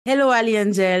Hello Ali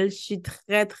Angel, je suis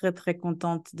très très très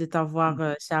contente de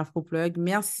t'avoir chez Afroplug.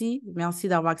 Merci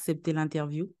d'avoir accepté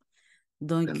l'interview.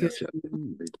 Ben, Donc merci à toi.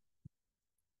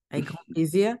 avec grand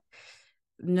plaisir.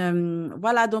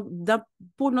 Voilà donc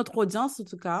pour notre audience en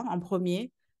tout cas en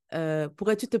premier,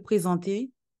 pourrais-tu te présenter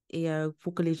et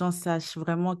pour que les gens sachent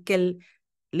vraiment quel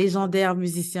légendaire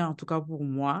musicien en tout cas pour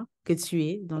moi que tu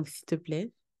es. Donc s'il te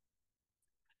plaît.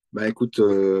 Bah, écoute,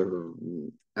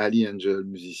 Ali Angel,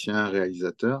 musicien,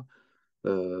 réalisateur,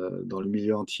 dans le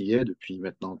milieu antillais depuis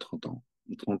maintenant 30 ans.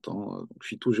 30 ans, donc je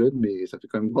suis tout jeune, mais ça fait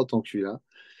quand même 30 ans que je suis là.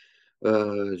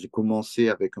 J'ai commencé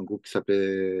avec un groupe qui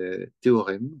s'appelait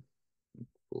Théorème,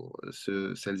 pour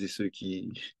celles et ceux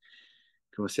qui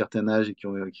ont un certain âge et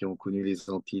qui ont connu les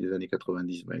Antilles des années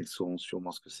 90, ben, ils sauront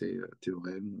sûrement ce que c'est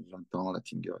Théorème, 20 ans,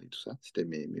 Latin Girl et tout ça. C'était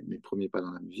mes premiers pas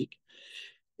dans la musique.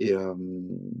 Et, euh,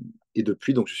 et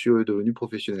depuis, donc, je suis devenu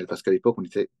professionnel parce qu'à l'époque, on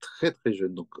était très, très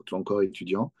jeunes, donc encore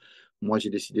étudiant. Moi,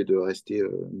 j'ai décidé de rester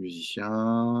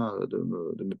musicien, de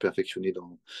me perfectionner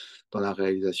dans la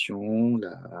réalisation,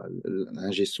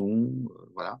 l'ingé son,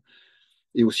 voilà.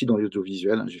 Et aussi dans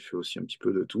l'audiovisuel, hein, j'ai fait aussi un petit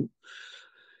peu de tout.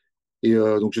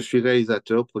 Donc, je suis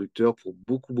réalisateur, producteur pour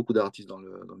beaucoup, beaucoup d'artistes dans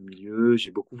le milieu. J'ai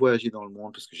beaucoup voyagé dans le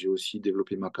monde parce que j'ai aussi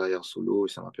développé ma carrière solo et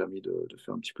ça m'a permis de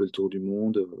faire un petit peu le tour du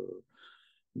monde,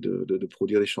 de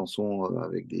produire des chansons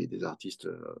avec des artistes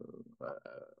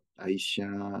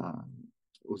haïtiens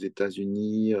aux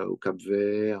États-Unis, au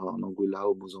Cap-Vert, en Angola,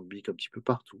 au Mozambique, un petit peu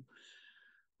partout.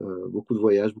 Beaucoup de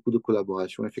voyages, beaucoup de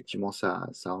collaborations. Effectivement, ça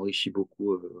enrichit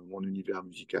beaucoup mon univers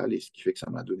musical et ce qui fait que ça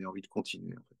m'a donné envie de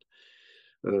continuer, en fait.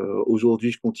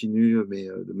 Aujourd'hui, je continue, mais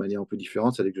de manière un peu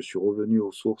différente. C'est-à-dire que je suis revenu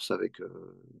aux sources avec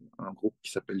un groupe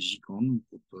qui s'appelle J-Con, un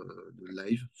groupe de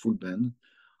live, full band.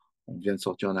 On vient de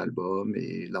sortir un album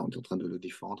et là, on est en train de le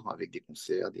défendre avec des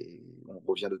concerts. On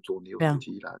revient de tourner aux Super.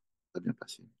 Antilles. Là, ça a bien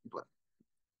passé. Voilà.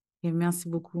 Et merci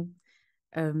beaucoup.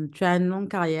 Tu as une longue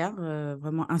carrière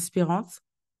vraiment inspirante.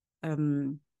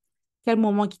 Euh, Quel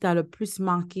moment qui t'a le plus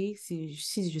marqué? Si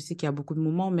je sais qu'il y a beaucoup de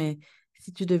moments, mais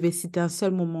si tu devais citer un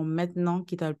seul moment maintenant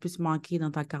qui t'a le plus marqué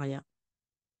dans ta carrière.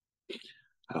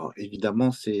 Alors, évidemment,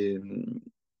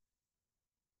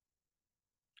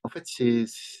 en fait,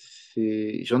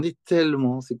 j'en ai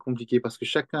tellement, c'est compliqué parce que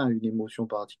chacun a une émotion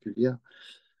particulière.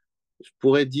 Je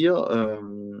pourrais dire,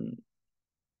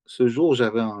 ce jour,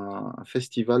 j'avais un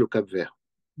festival au Cap-Vert.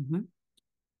 Mhm.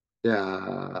 C'était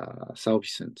à São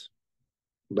Vicente,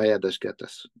 Baía das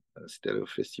Gatas. C'était le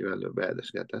festival Baía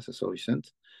das Gatas à São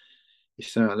Vicente. Et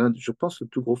c'est je pense, le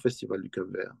plus gros festival du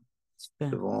Cap-Vert, Super.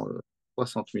 devant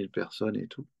 60 000 personnes et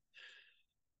tout.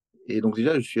 Et donc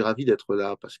déjà, je suis ravi d'être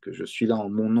là parce que je suis là en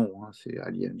mon nom, hein. C'est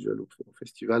Ali Angel au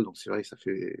festival, donc c'est vrai que ça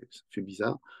fait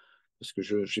bizarre parce que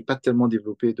je n'ai pas tellement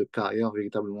développé de carrière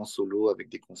véritablement solo avec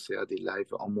des concerts, des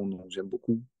lives en mon nom. J'aime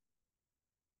beaucoup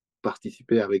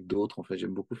participer avec d'autres. Enfin,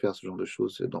 j'aime beaucoup faire ce genre de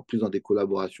choses, plus dans des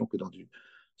collaborations que dans du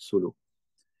solo.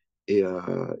 Et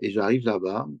j'arrive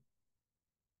là-bas,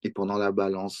 et pendant la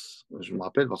balance, je me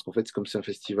rappelle, parce qu'en fait, c'est comme c'est un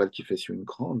festival qui fait sur une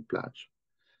grande plage.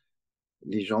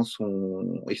 Les gens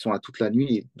ils sont là toute la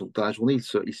nuit, et donc dans la journée,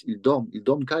 ils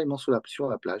dorment carrément sur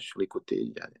la plage, sur les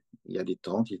côtés. Il y a des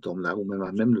tentes, ils dorment là, ou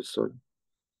même le sol.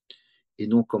 Et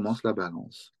nous, on commence la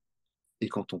balance. Et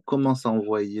quand on commence à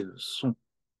envoyer le son,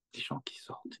 des gens qui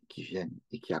sortent, qui viennent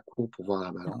et qui accourent pour voir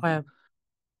la balance, Incroyable.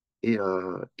 et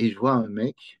je vois un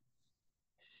mec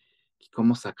qui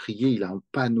commence à crier, il a un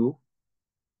panneau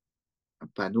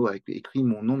avec écrit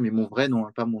mon nom, mais mon vrai nom,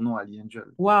 hein, pas mon nom, Ali Angel.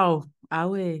 Waouh. Ah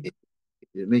ouais.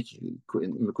 Et le mec, il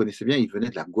me connaissait bien, il venait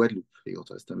de la Guadeloupe.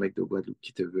 C'est un mec de Guadeloupe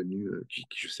qui était venu, je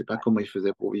ne sais pas comment il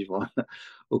faisait pour vivre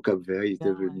au Cap-Vert, il était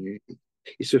Bien, ouais. venu.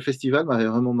 Et ce festival m'avait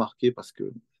vraiment marqué parce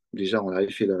que déjà,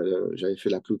 j'avais fait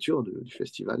la clôture du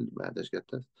festival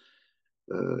d'Ashgatas.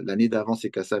 L'année d'avant, c'est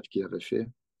Kassav qui l'avait fait.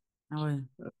 Ah ouais.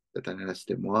 Cette année-là,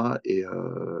 c'était moi. Et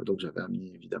donc, j'avais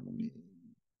amené évidemment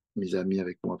mes amis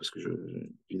avec moi parce que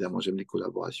évidemment, j'aime les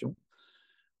collaborations.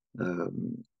 Euh,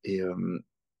 et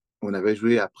on avait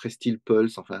joué après Steel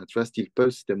Pulse. Enfin, tu vois, Steel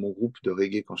Pulse, c'était mon groupe de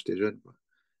reggae quand j'étais jeune, quoi.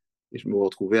 Et je me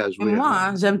retrouvais à Et jouer moi, à.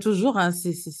 hein, j'aime toujours. Hein,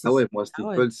 Ah ouais, moi, Ah Steel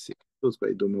ouais. Pulse, c'est quelque chose, quoi.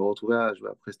 Et de me retrouver à jouer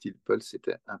après Steel Pulse,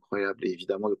 c'était incroyable. Et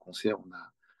évidemment, le concert,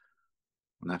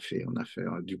 on a fait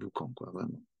du boucan, quoi,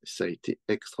 vraiment. Ça a été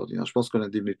extraordinaire. Je pense que l'un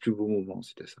de mes plus beaux moments,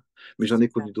 c'était ça. Mais j'en ai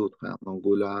Super. connu d'autres, hein, en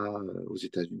Angola, aux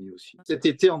États-Unis aussi. Cet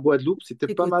été en Guadeloupe, c'était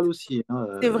pas Écoute, mal aussi, hein,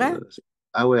 c'est vrai?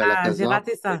 ah ouais, à la Ah, j'ai Casa,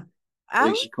 raté avec, ça. Ah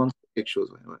avec oui? Gicante, c'est quelque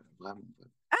chose, ouais, ouais, vraiment.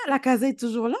 Ah, la casa est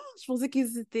toujours là? Je pensais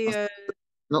qu'ils étaient.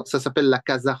 Non, ça s'appelle la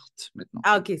Casart maintenant.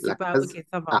 Ah, ok, c'est La pas. Ok, Case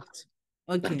ça va. Art.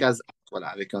 Ok. La Case Art, voilà,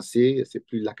 avec un C, c'est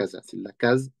plus la Casa, c'est la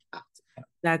Case Art.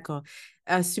 D'accord.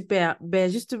 Super.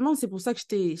 Ben, justement, c'est pour ça que je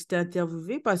t'ai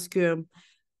interviewé parce que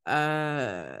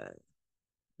euh,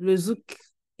 le zouk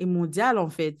est mondial, en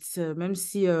fait. Même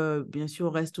si, bien sûr,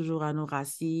 on reste toujours à nos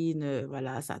racines.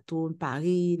 Voilà, ça tourne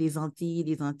Paris, les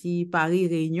Antilles, Paris,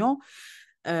 Réunion.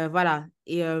 Voilà.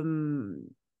 Et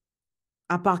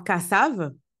à part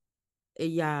Kassav, et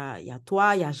il y a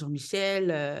toi, il y a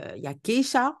Jean-Michel, il y a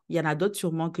Keisha, il y en a d'autres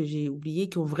sûrement que j'ai oubliés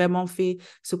qui ont vraiment fait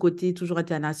ce côté toujours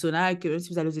international, que même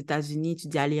si vous allez aux États-Unis, tu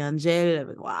dis allez Angel,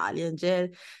 waouh, allez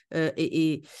Angel.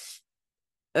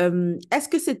 Est-ce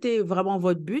que c'était vraiment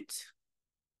votre but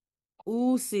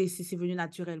ou c'est venu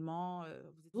naturellement,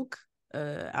 donc,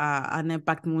 à un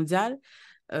impact mondial?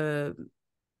 Euh,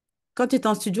 Quand tu étais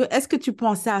en studio, est-ce que tu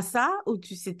pensais à ça ou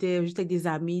c'était juste avec des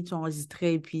amis, tu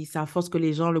enregistrais et puis ça force que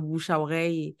les gens le bouche à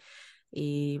oreille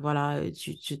et voilà,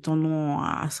 ton nom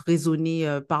a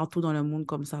résonné partout dans le monde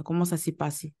comme ça. Comment ça s'est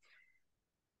passé?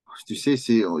 Tu sais,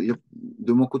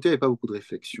 de mon côté, il n'y avait pas beaucoup de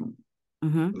réflexion.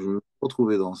 Mhm, Je me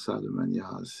retrouvais dans ça de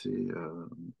manière assez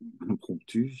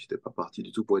impromptue. Je n'étais pas parti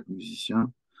du tout pour être musicien.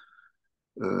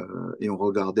 Et on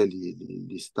regardait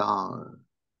les stars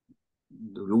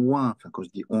de loin. Enfin, quand je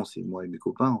dis on, c'est moi et mes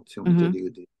copains. Tu sais, on était mhm. des-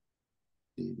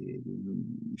 des-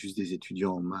 juste des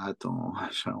étudiants en maths, en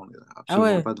machin. On n'est Ah absolument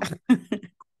ouais. pas dans.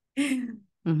 Et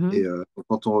Mhm,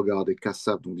 quand on regardait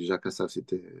Kassav, donc déjà Kassav,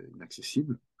 c'était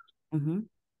inaccessible. mhm.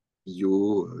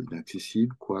 Io,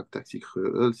 inaccessible. Quack, Taxi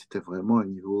Creole, c'était vraiment un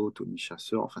niveau Tony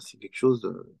Chasseur. Enfin, c'est quelque chose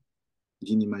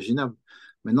d'inimaginable.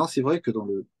 Maintenant, c'est vrai que dans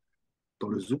le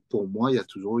Zouk, pour moi, il y a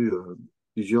toujours eu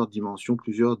plusieurs dimensions,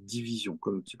 plusieurs divisions,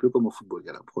 comme, un petit peu comme au football. Il y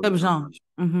a la Comme première genre. division,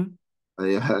 Mhm.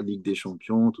 il y a la Ligue des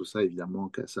Champions, tout ça, évidemment,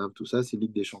 Kassav, tout ça, c'est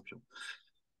Ligue des Champions.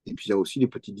 Et puis il y a aussi les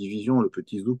petites divisions, le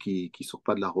petit Zouk qui sort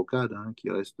pas de la rocade, hein, qui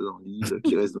reste dans l'île,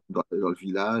 qui reste dans le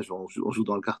village, on joue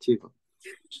dans le quartier, quoi.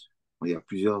 Il y a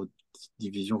plusieurs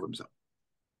divisions comme ça.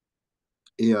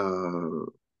 Et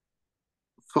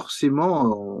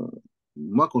forcément,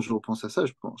 moi, quand je repense à ça,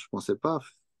 je pensais pas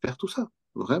faire tout ça,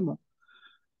 vraiment.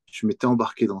 Je m'étais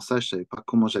embarqué dans ça, je savais pas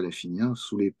comment j'allais finir,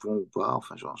 sous les ponts ou pas,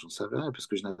 enfin, j'en savais rien, parce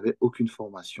que je n'avais aucune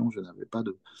formation, je n'avais pas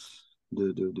de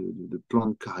plan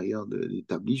de carrière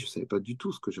établi, je savais pas du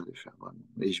tout ce que j'allais faire, vraiment.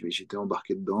 Et j'étais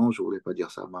embarqué dedans, je voulais pas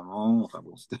dire ça à maman, enfin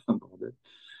bon, c'était un bordel.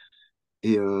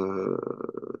 Et, euh,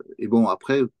 et bon,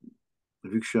 après,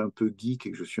 vu que je suis un peu geek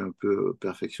et que je suis un peu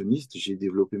perfectionniste, j'ai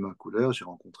développé ma couleur, j'ai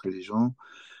rencontré les gens,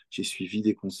 j'ai suivi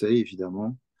des conseils,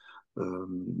 évidemment. Euh,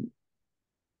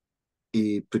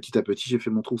 et petit à petit, j'ai fait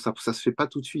mon trou. Ça se fait pas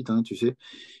tout de suite, hein, tu sais.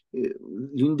 Et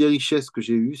l'une des richesses que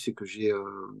j'ai eues, c'est que j'ai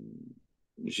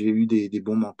eu des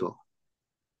bons mentors.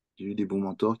 J'ai eu des bons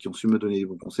mentors qui ont su me donner des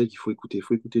bons conseils il faut écouter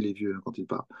les vieux hein, quand ils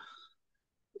parlent.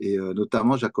 Et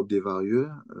notamment Jacob Desvarieux,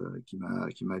 qui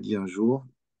m'a dit un jour,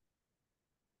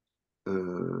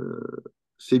 euh,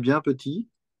 c'est bien petit,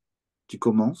 tu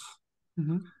commences,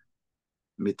 Mhm.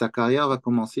 mais ta carrière va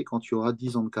commencer quand tu auras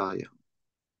 10 ans de carrière.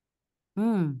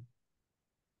 Mhm.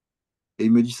 Et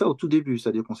il me dit ça au tout début,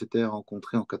 c'est-à-dire qu'on s'était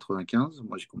rencontrés en 95.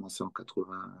 Moi, j'ai commencé en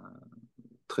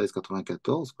 93,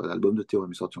 94. L'album de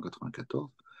Théorème est sorti en 94.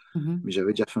 Mhm. Mais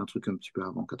j'avais déjà fait un truc un petit peu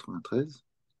avant 93.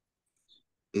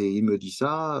 Et il me dit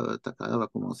ça, ta carrière va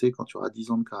commencer quand tu auras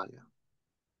 10 ans de carrière.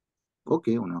 Ok,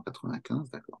 on est en 95,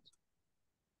 d'accord.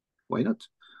 Why not?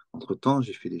 Entre-temps,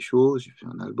 j'ai fait des choses, j'ai fait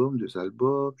un album, deux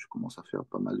albums, je commence à faire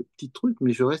pas mal de petits trucs,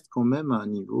 mais je reste quand même à un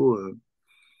niveau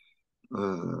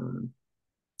euh,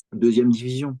 deuxième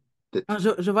division, Ah,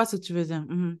 peut-être. je vois ce que tu veux dire.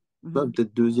 Mhm. Ouais, Mhm.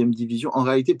 peut-être deuxième division. En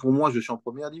réalité, pour moi, je suis en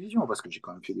première division parce que j'ai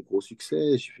quand même fait des gros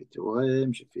succès. J'ai fait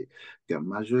Théorème, j'ai fait Gamme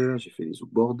Majeure, j'ai fait les Zouk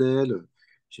Bordel,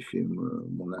 j'ai fait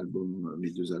mon album,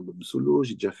 mes deux albums solo.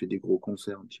 J'ai déjà fait des gros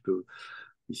concerts un petit peu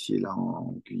ici et là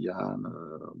en Guyane,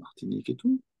 en Martinique et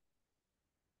tout.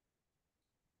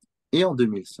 Et en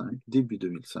 2005, début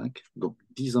 2005, donc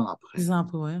 10 ans après, 10 ans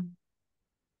après, ouais.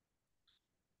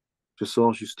 je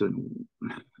sors juste nous.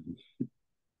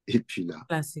 Et puis là,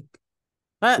 Classique.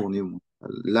 Ouais. tournée mondiale.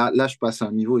 Là, je passe à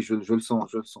un niveau et je le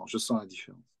sens, je sens la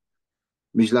différence.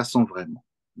 Mais je la sens vraiment.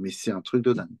 Mais c'est un truc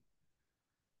de dingue.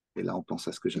 Et là, on pense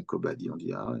à ce que Jacob a dit. On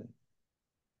dit, ah ouais.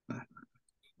 Ouais.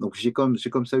 Donc, j'ai comme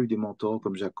ça eu des mentors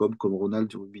comme Jacob, comme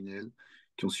Ronald Rubinel,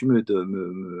 qui ont su me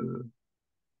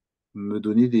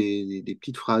donner des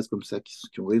petites phrases comme ça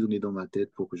qui ont résonné dans ma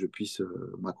tête pour que je puisse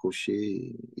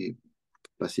m'accrocher et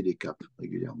passer des caps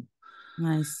régulièrement.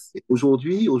 Nice. Et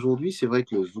aujourd'hui, c'est vrai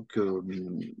que le zouk,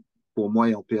 pour moi,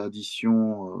 est en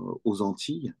perdition aux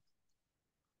Antilles.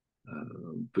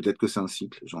 Peut-être que c'est un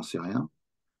cycle, j'en sais rien.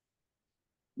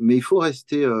 Mais il faut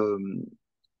rester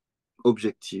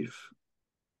objectif.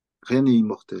 Rien n'est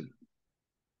immortel.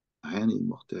 Rien n'est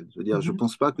immortel. Je veux dire, je Mhm.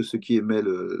 pense pas que ceux qui aimaient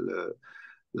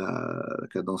la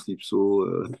cadence lypso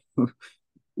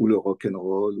ou le rock and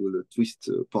roll ou le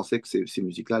twist pensaient que ces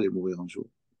musiques-là allaient mourir un jour.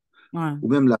 Ouais. Ou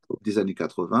même la pop des années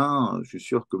 80, je suis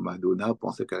sûr que Madonna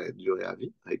pensait qu'elle allait durer à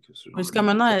vie avec ce genre de Jusqu'à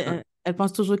musique. maintenant, elle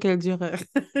pense toujours qu'elle dure.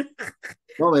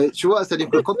 Non, mais tu vois, c'est-à-dire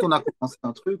que quand on a commencé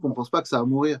un truc, on pense pas que ça va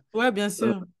mourir. Ouais, bien Euh,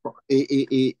 sûr.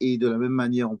 et de la même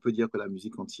manière, on peut dire que la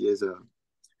musique antillaise,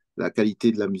 la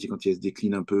qualité de la musique antillaise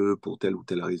décline un peu pour telle ou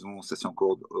telle raison. Ça, c'est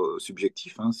encore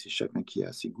subjectif, hein, c'est chacun qui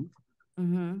a ses goûts.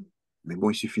 Mhm. Mais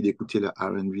bon, il suffit d'écouter le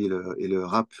R&B et le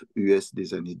rap US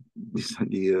des années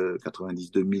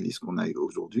 90-2000 et ce qu'on a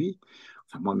aujourd'hui.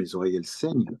 Enfin, moi, mes oreilles, elles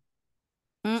saignent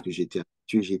parce Mm. que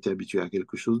j'ai été habitué à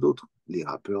quelque chose d'autre. Les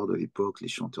rappeurs de l'époque, les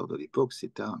chanteurs de l'époque,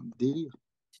 c'était un délire.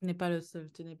 Tu n'es pas le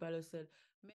seul, tu n'es pas le seul.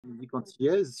 Mais, La musique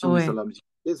antillaise, si on est sur ouais, la musique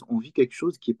antillaise, on vit quelque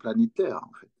chose qui est planétaire,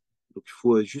 en fait. Donc, il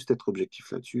faut juste être objectif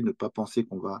là-dessus, ne pas penser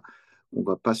on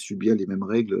va pas subir les mêmes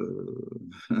règles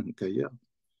qu'ailleurs.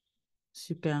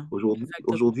 super.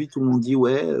 Exactement. Aujourd'hui, tout le monde dit,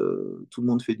 ouais, tout le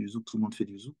monde fait du zouk, tout le monde fait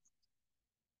du zouk.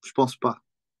 Je pense pas.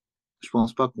 Je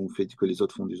pense pas que les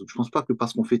autres font du zouk. Je pense pas que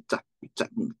parce qu'on fait tac, tac,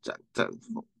 tac, tac,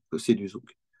 que c'est du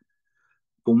zouk.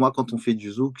 Pour moi, quand on fait du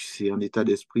zouk, c'est un état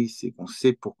d'esprit, c'est qu'on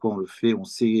sait pourquoi on le fait, on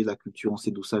sait la culture, on sait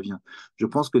d'où ça vient. Je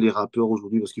pense que les rappeurs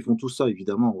aujourd'hui, parce qu'ils font tout ça,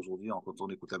 évidemment, aujourd'hui, quand on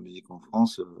écoute la musique en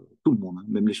France, tout le monde, hein,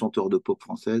 même les chanteurs de pop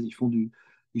françaises,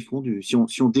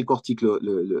 si on décortique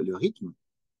le rythme,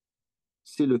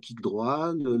 c'est le kick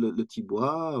droit, le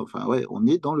tibois, enfin, ouais, on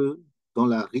est dans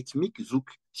la rythmique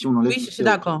zouk, si on enlève Oui, tout je ce suis qu'il y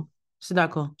a autour. d'accord. Je suis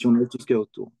d'accord. Si on enlève tout ce qu'il y a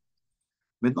autour.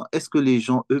 Maintenant, est-ce que les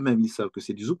gens eux-mêmes, ils savent que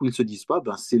c'est du zouk ou ils se disent pas,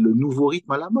 ben, c'est le nouveau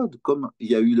rythme à la mode, comme il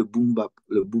y a eu le boom bap,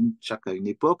 le boom chak à une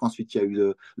époque, ensuite il y a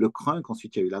eu le crunk,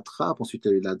 ensuite il y a eu la trap, ensuite il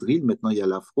y a eu la drill, maintenant il y a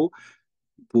l'afro.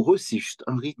 Pour eux, c'est juste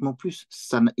un rythme en plus.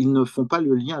 Ils ne font pas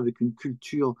le lien avec une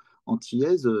culture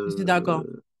antillaise Je suis d'accord.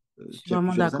 Je suis qui a vraiment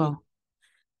plusieurs années. d'accord.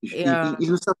 Et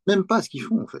Ils ne savent même pas ce qu'ils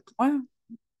font, en fait, ouais.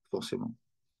 forcément.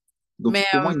 Mais, Donc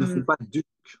pour moi, ils ne font pas du...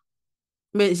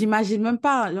 mais j'imagine même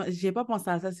pas, j'ai pas pensé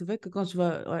à ça. C'est vrai que quand je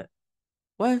vois, ouais,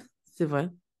 ouais, c'est vrai.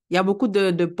 Il y a beaucoup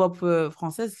de pop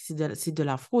française, c'est de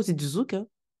l'afro, c'est du zouk, hein.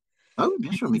 Ah oui,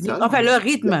 bien sûr, mais Enfin,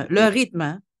 carrément. le rythme,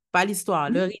 hein, pas l'histoire,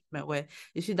 le Oui, rythme, ouais.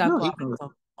 Je suis le d'accord rythme, avec ouais.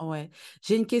 toi. Ouais.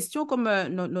 J'ai une question comme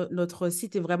notre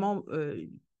site est vraiment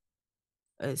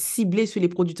ciblé sur les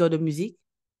producteurs de musique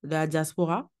de la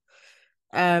diaspora.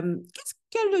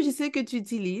 Quel logiciel que tu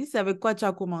utilises? Avec quoi tu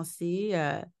as commencé?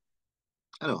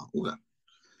 Alors, oula.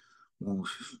 Bon,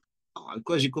 alors, à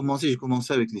quoi j'ai commencé? J'ai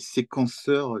commencé avec les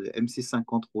séquenceurs, les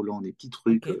MC50 Roland, des petits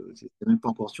trucs. OK. C'était même pas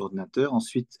encore sur ordinateur.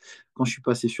 Ensuite, quand je suis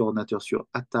passé sur ordinateur sur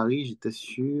Atari, j'étais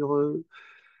sur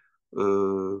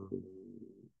euh,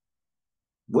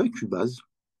 ouais, Cubase.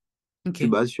 OK.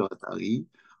 Cubase sur Atari.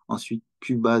 Ensuite,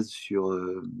 Cubase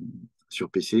sur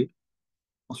PC.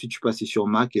 Ensuite, je suis passé sur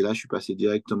Mac et là, je suis passé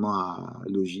directement à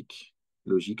Logic.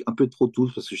 Logic. Un peu de Pro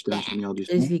Tools parce que j'étais ingénieur du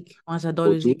son. Logique. Moi, j'adore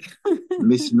Pro Tools. Logique.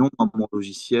 Mais sinon, dans mon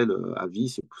logiciel à vie,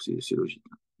 c'est logique.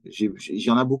 Il y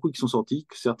en a beaucoup qui sont sortis,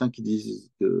 certains qui disent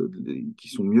qui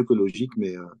sont mieux que logique,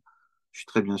 mais je suis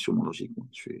très bien sur mon logique. Moi.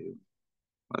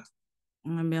 Voilà.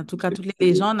 Ouais, mais en tout cas, C'est- toutes les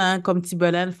légendes, hein, comme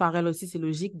Timbaland, Pharrell aussi, c'est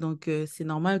logique. Donc, c'est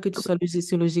normal que tu sois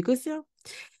sur Logique aussi, hein.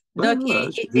 Ouais, Donc, voilà.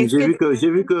 est-ce que... J'ai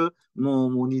vu que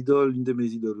mon idole, une de mes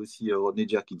idoles aussi, Rodney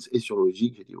Jerkins, est sur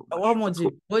logique. J'ai dit, oh, bah, je Oh suis mon pas trop.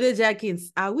 Dieu, Rodney Jackins.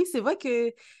 Ah oui, c'est vrai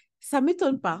que ça ne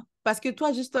m'étonne pas. Parce que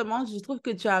toi, justement, je trouve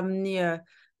que tu as amené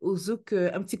au Zouk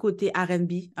un petit côté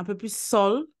R&B, un peu plus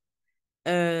soul,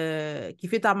 qui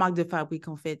fait ta marque de fabrique,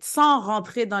 en fait, sans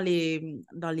rentrer dans les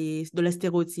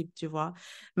stéréotypes, tu vois,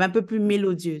 mais un peu plus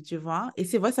mélodieux, tu vois. Et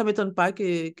c'est vrai, ça ne m'étonne pas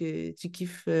que tu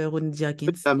kiffes Rodney Jackins.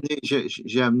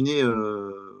 J'ai amené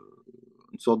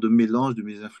une sorte de mélange de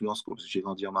mes influences, parce que j'ai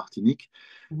grandi en Martinique.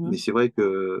 Mais Mhm. c'est vrai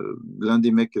que l'un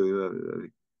des mecs que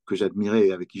j'admirais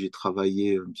et avec qui j'ai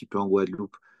travaillé un petit peu en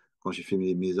Guadeloupe quand j'ai fait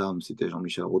mes armes, c'était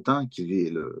Jean-Michel Rotin, qui lui est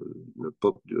le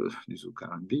pop du Zouk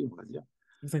R&B, on va dire.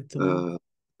 Exactement. Euh,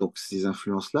 donc ces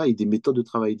influences-là et des méthodes de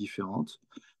travail différentes.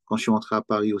 Quand je suis rentré à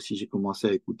Paris aussi, j'ai commencé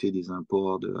à écouter des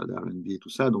imports de R&B et tout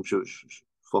ça. Donc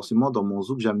forcément, dans mon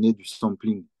Zouk, j'amenais du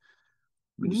sampling.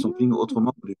 Mais du sampling Mhm.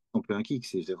 autrement que du sampling un kick.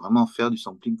 C'est vraiment faire du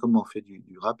sampling comme on fait du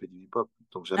rap et du hip-hop.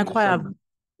 Donc j'amenais ça. Incroyable.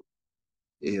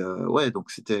 Et ouais, donc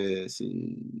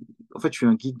en fait, je suis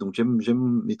un geek, donc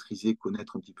j'aime maîtriser,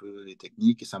 connaître un petit peu les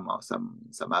techniques, et ça m'a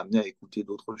amené à écouter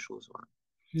d'autres choses. Voilà.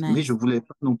 Mais je Nice. voulais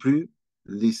pas non plus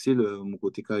laisser mon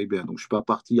côté caribéen. Donc je suis pas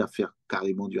parti à faire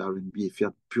carrément du R&B et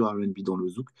faire pur R&B dans le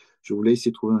zouk. Je voulais essayer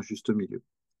de trouver un juste milieu.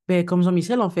 Ben, comme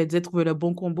Jean-Michel, en fait, j'ai trouvé le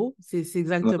bon combo. C'est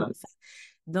exactement Voilà. ça.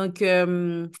 Donc,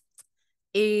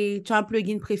 Et tu as un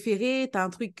plugin préféré, tu as un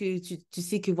truc que tu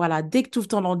sais que voilà, dès que tu ouvres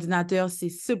ton ordinateur, c'est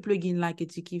ce plugin-là que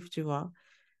tu kiffes, tu vois.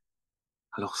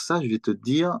 Alors ça, je vais te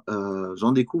dire,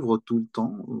 j'en découvre tout le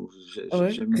temps.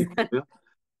 Ouais. J'aime découvrir.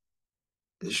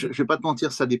 Je Ok. ne vais pas te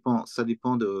mentir, ça dépend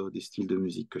des styles de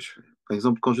musique que je fais. Par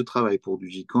exemple, quand je travaille pour du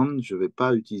J-Con, je ne vais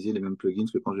pas utiliser les mêmes plugins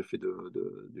que quand je fais de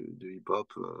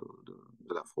hip-hop,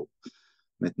 de l'afro.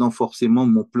 Maintenant, forcément,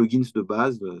 mon plugin de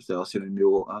base, c'est le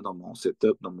numéro un dans mon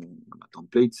setup, dans ma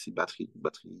template, c'est batterie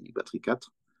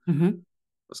 4, Mhm,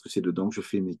 parce que c'est dedans que je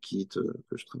fais mes kits,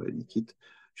 que je travaille mes kits.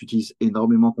 J'utilise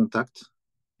énormément Contact,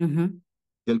 mhm.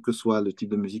 quel que soit le type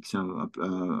de musique, c'est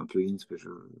un plugin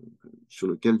sur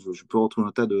lequel je peux retrouver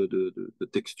un tas de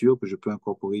textures que je peux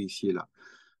incorporer ici et là.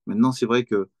 Maintenant, c'est vrai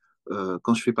que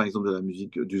quand je fais par exemple de la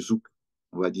musique du Zouk,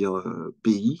 on va dire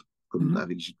pays, comme Mhm.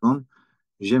 avec J-Band,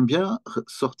 j'aime bien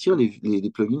sortir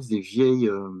les plugins des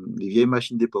vieilles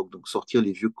machines d'époque. Donc sortir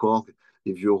les vieux Korg,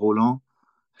 les vieux Roland,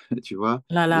 tu vois,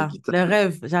 Là, les là, guitares. le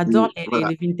rêve. J'adore Et voilà,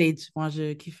 les vintage. Moi,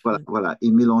 je kiffe. voilà.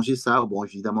 Et mélanger ça, bon,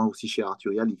 évidemment aussi chez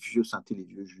Arturia, les vieux synthés, les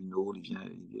vieux Juno,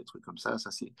 les trucs comme ça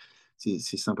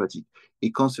c'est sympathique.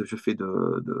 Et quand je fais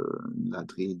de la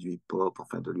drill, du hip-hop,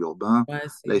 enfin de l'urbain, Ouais, là,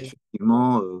 c'est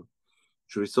effectivement,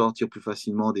 je vais sortir plus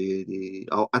facilement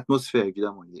Alors, atmosphère,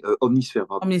 évidemment, omnisphère,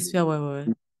 pardon, omnisphère, ouais, ouais,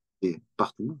 ouais. et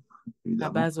partout, La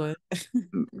évidemment, base, ouais.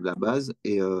 la base.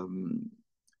 Et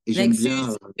j'aime bien,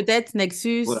 Nexus, peut-être, voilà,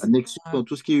 Nexus. Nexus, Ouais. dans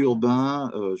tout ce qui est urbain,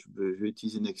 je vais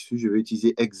utiliser Nexus, je vais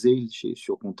utiliser Exhale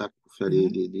sur Contact pour faire Mhm.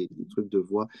 les trucs de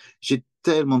voix. J'ai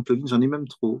tellement de plugins, j'en ai même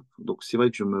trop. Donc, c'est vrai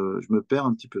que je me perds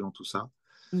un petit peu dans tout ça,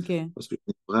 Ok. parce que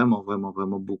j'en ai vraiment, vraiment,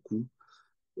 vraiment beaucoup.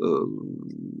 Euh,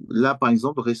 Là, par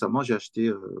exemple, récemment, j'ai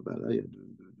acheté, bah là, il y a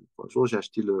 3 jours, j'ai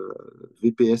acheté le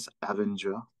VPS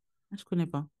Avenger. Je connais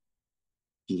pas.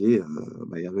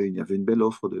 Bah, il y avait une belle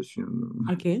offre dessus.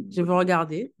 Ok, je vais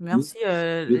regarder. Merci.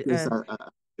 VPS On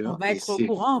Avenger, va et être au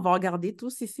courant, on va regarder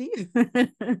tous ici.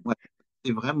 ouais,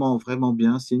 c'est vraiment, vraiment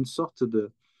bien. C'est une sorte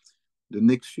de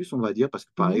Nexus, on va dire, parce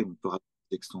que pareil, Mhm. on peut rajouter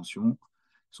des extensions.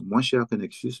 Ils sont moins chers que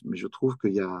Nexus, mais je trouve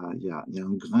qu'il y a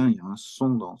un grain, il y a un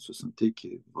son dans ce synthé qui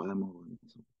est vraiment.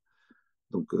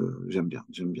 Donc, j'aime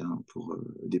bien pour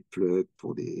des plugs,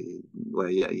 pour des.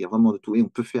 Ouais, il y a vraiment de tout. Et on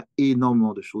peut faire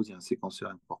énormément de choses. Il y a un séquenceur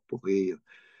incorporé.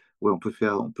 Ouais, on peut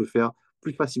faire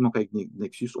plus facilement qu'avec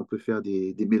Nexus, on peut faire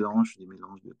des mélanges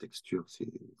de textures.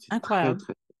 C'est très, Incroyable.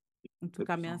 très, En tout très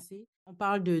cas, puissant. merci. On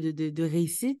parle de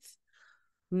réussite,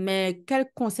 mais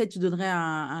quel conseil tu donnerais à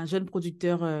un jeune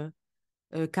producteur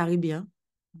caribien?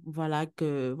 Voilà,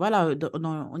 voilà,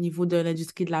 au niveau de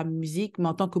l'industrie de la musique, mais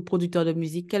en tant que producteur de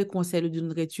musique, quel conseil lui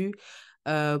donnerais-tu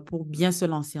pour bien se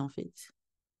lancer, en fait?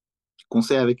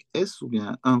 Conseil avec S ou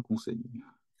bien un conseil?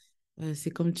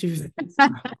 C'est comme tu veux.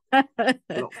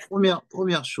 Alors,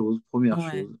 première chose,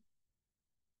 Ouais.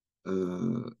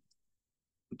 euh,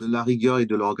 de la rigueur et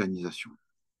de l'organisation.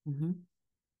 Mhm.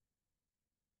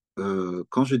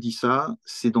 Quand je dis ça,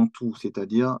 c'est dans tout,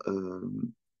 c'est-à-dire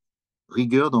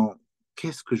rigueur dans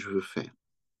qu'est-ce que je veux faire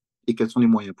et quels sont les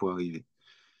moyens pour arriver.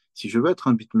 Si je veux être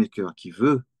un beatmaker qui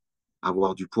veut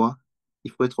avoir du poids,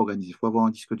 il faut être organisé, il faut avoir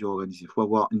un disque dur organisé, il faut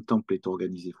avoir une template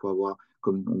organisée, il faut avoir,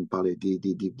 comme on parlait,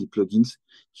 des plugins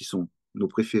qui sont nos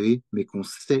préférés, mais qu'on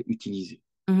sait utiliser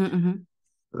Mhm, mhm.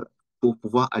 euh, pour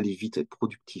pouvoir aller vite, être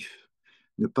productif.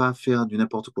 Ne pas faire du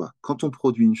n'importe quoi. Quand on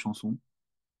produit une chanson,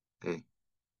 eh,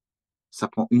 ça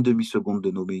prend une demi-seconde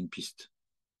de nommer une piste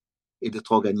et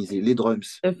d'être organisé. Les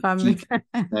drums, Les familles. kick,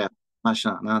 snare,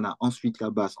 machin, nanana. Ensuite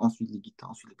la basse, ensuite les guitares,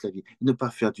 ensuite les claviers. Ne pas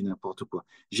faire du n'importe quoi.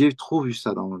 J'ai trop vu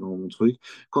ça dans mon truc.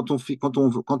 Quand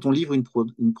on livre une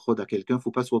prod à quelqu'un, il ne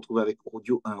faut pas se retrouver avec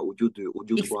audio 1, audio 2,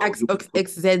 audio X, 3, X, audio X, 4.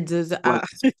 X, Z, Z, Voilà, A.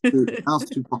 c'est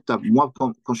insupportable. Moi,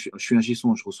 quand je suis ingé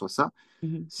son, je reçois ça,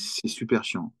 Mhm, c'est super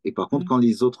chiant. Et par contre, mhm. quand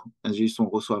les autres ingé son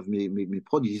reçoivent mes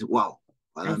prods, ils disent waouh, Ah,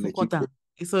 voilà ils un sont mec qui est contents. pro.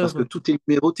 Ils sont Parce que heureux. tout est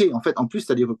numéroté. En fait, en plus,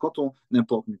 c'est-à-dire que quand on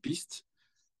importe une piste,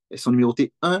 elles sont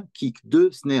numérotées un kick,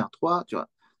 2 snare, 3 tu vois.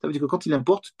 Ça veut dire que quand il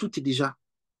importe, tout est déjà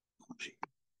rangé.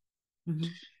 Mhm.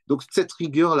 Donc, cette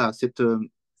rigueur-là, cette, euh,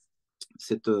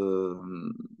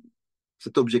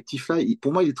 cet objectif-là,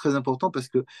 pour moi, il est très important parce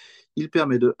que il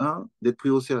permet de un, d'être pris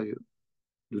au sérieux,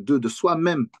 de deux, de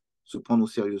soi-même se prendre au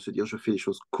sérieux, se dire je fais les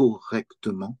choses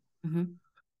correctement. Mhm.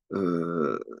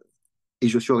 Euh, et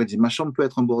je suis organisé. Ma chambre peut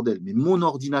être un bordel, mais mon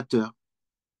ordinateur,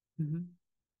 Mhm.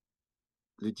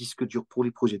 le disque dur pour les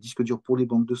projets, disque dur pour les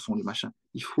banques de sons, les machins,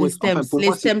 il faut Les être. Enfin, stems, pour les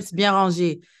moi, c'est stems bien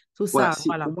rangés. Tout voilà, ça, pour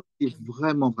voilà. moi, c'est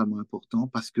vraiment, vraiment important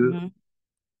parce que, Mhm.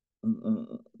 on-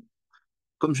 on-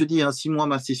 comme je dis, hein, si moi,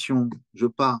 ma session, je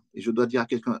pars et je dois dire à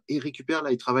quelqu'un, et récupère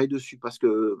là, il travaille dessus parce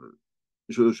que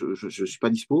je suis pas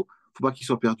dispo, faut pas qu'il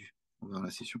soit perdu dans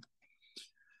la session.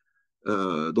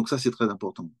 Donc ça, c'est très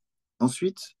important.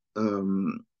 Ensuite,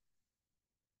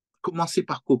 commencer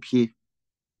par copier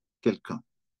quelqu'un.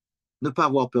 Ne pas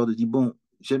avoir peur de dire, bon,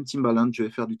 j'aime Timbaland, je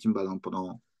vais faire du Timbaland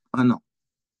pendant un an.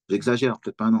 J'exagère,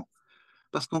 peut-être pas un an.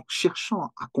 Parce qu'en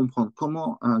cherchant à comprendre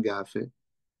comment un gars a fait,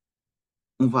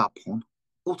 on va apprendre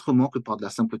autrement que par de la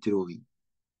simple théorie.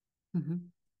 Mhm.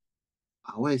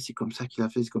 Ah ouais, c'est comme ça qu'il a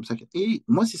fait, c'est comme ça qu'il a... Et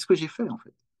moi, c'est ce que j'ai fait, en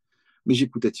fait. Mais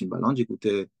j'écoutais Timbaland,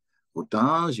 j'écoutais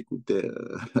Autain, j'écoutais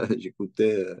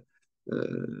j'écoutais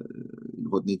euh,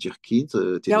 Rodney Jerkins, Il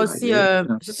y a Teddy aussi, Riley,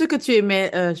 c'est ce que tu aimais,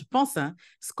 je pense, hein,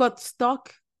 Scott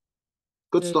Storch.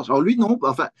 Scott euh, Storch. Alors lui, non,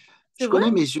 enfin, c'est je vrai?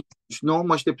 connais, mais non,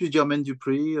 moi j'étais plus Jermaine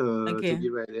Dupri, Teddy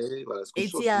OK. Riley, voilà, Scott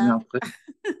Storch, je connais Etienne. après.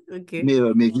 OK.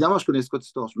 Mais évidemment, je connais Scott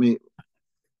Storch. Mais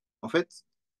en fait,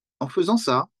 en faisant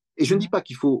ça, et je ne dis Mhm. pas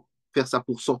qu'il faut faire ça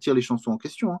pour sortir les chansons en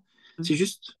question, hein, c'est Mhm.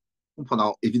 juste comprendre.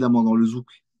 Alors, évidemment, dans le zouk,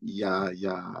 moi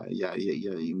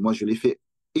je l'ai fait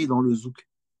et dans le zouk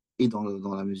et dans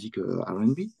la musique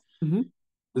R&B. Mhm.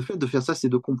 Le fait de faire ça, c'est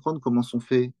de comprendre comment sont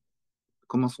faites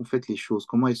les choses,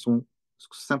 comment elles sont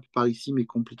simples par ici, mais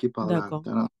compliquées par là. D'accord.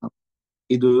 En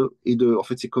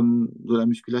fait, c'est comme de la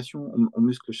musculation. On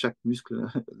muscle chaque muscle.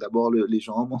 D'abord les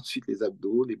jambes, ensuite les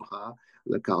abdos, les bras,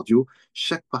 la cardio.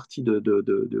 Chaque partie de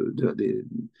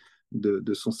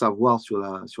son savoir sur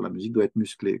la musique doit être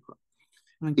musclée, quoi.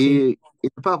 OK. Et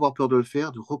ne pas avoir peur de le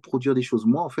faire, de reproduire des choses.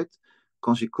 Moi, en fait,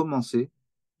 quand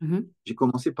Mhm. j'ai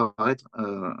commencé par être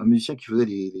un musicien qui faisait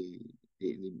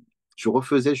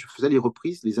je faisais les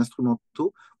reprises, les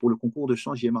instrumentaux pour le concours de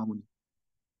chant JM Harmonie.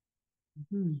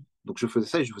 Mhm. Donc je faisais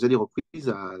ça et je faisais les reprises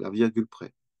à la virgule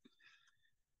près.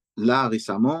 Là,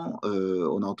 récemment,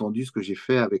 on a entendu ce que j'ai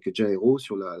fait avec Jairo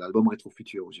sur l'album Rétro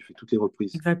Futur, où j'ai fait toutes les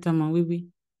reprises. Exactement, oui, oui.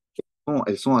 Bon,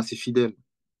 elles sont assez fidèles.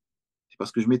 C'est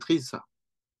parce que je maîtrise ça.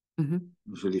 Mhm.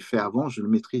 Je l'ai fait avant, je le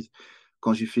maîtrise.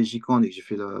 Quand j'ai fait J-Con et que j'ai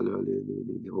fait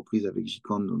les reprises avec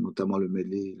J-Con, notamment le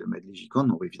medley J-Con,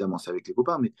 bon, évidemment c'est avec les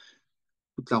copains, mais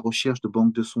toute la recherche de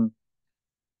banques de sons.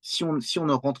 Si on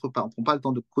ne rentre pas, on ne prend pas le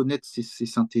temps de connaître ces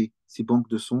synthés, ces banques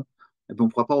de sons, eh ben, on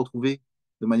ne pourra pas retrouver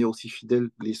de manière aussi fidèle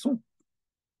les sons.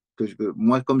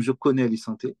 Moi, comme je connais les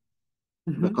synthés,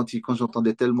 ben, Mhm. quand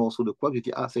j'entendais tel morceau de quoi, je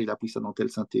dis, ah, ça, il a pris ça dans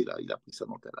tel synthé, là, il a pris ça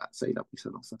dans tel, là, ça, il a pris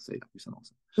ça dans ça, ça, il a pris ça dans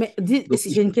ça. Mais dis, Donc,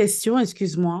 si j'ai une question,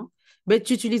 excuse-moi. Ben,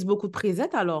 tu utilises beaucoup de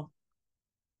presets alors?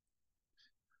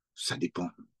 ça dépend.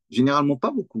 Généralement,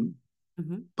 pas beaucoup,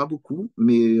 Mhm. pas beaucoup,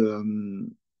 mais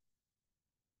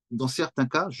dans certains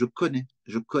cas, je connais.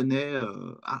 Je connais,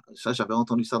 ah, ça, j'avais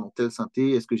entendu ça dans tel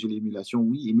synthé, est-ce que j'ai l'émulation?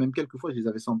 Oui, et même quelques fois, je les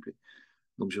avais samplés.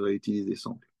 Donc, j'aurais utilisé des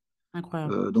samples.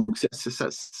 Incroyable. Donc,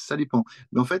 ça dépend.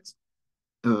 Mais en fait,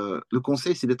 le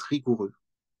conseil, c'est d'être rigoureux,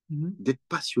 Mhm. d'être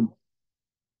passionné,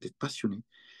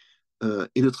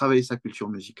 et de travailler sa culture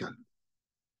musicale.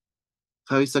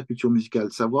 Travailler sa culture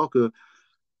musicale, savoir que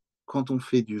quand on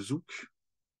fait du zouk,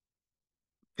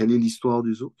 quelle est l'histoire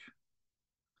du zouk,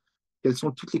 quelles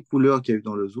sont toutes les couleurs qu'il y a eu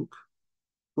dans le zouk,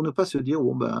 pour ne pas se dire,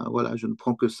 bon, ben voilà, je ne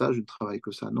prends que ça, je ne travaille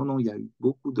que ça. Non, non, il y a eu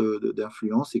beaucoup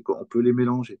d'influences et qu'on peut les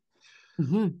mélanger.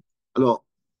 Mhm. Alors,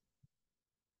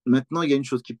 maintenant, il y a une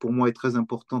chose qui pour moi est très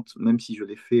importante, même si je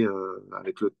l'ai fait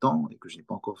avec le temps et que je n'ai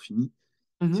pas encore fini,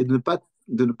 c'est Mhm.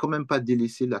 de ne quand même pas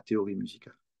délaisser la théorie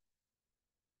musicale.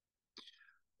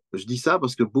 Je dis ça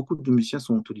parce que beaucoup de musiciens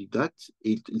sont autodidactes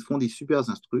et ils font des super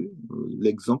instrus.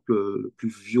 L'exemple le plus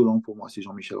violent pour moi, c'est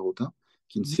Jean-Michel Rotin,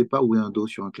 qui ne Mhm. sait pas où est un do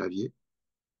sur un clavier.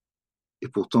 Et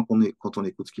pourtant, quand on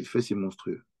écoute ce qu'il fait, c'est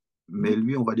monstrueux. Mhm. Mais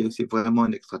lui, on va dire que c'est vraiment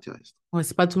un extraterrestre. Ouais,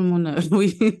 c'est pas tout le monde,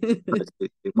 oui.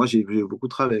 Et moi, j'ai beaucoup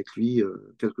travaillé avec lui.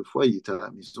 Quelquefois, il était à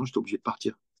la maison, j'étais obligé de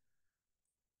partir.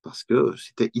 Parce que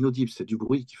c'était inaudible, c'était du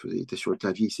bruit qu'il faisait. Il était sur le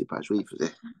clavier, il ne sait pas jouer, il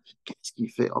faisait qu'est-ce qu'il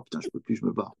fait? Oh putain, je peux plus, je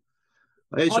me barre.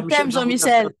 Ouais, On Jean-Michel, t'aime, j'ai un truc à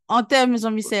faire. Jean-Michel. On t'aime,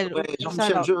 Jean-Michel. Ouais, Shout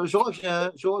Jean-Michel, out. je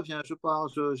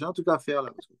reviens, j'ai un truc à faire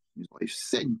là. Parce que mes oreilles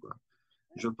saignent, quoi.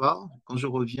 Je pars, quand je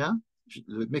reviens,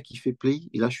 le mec il fait play,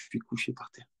 et là je suis couché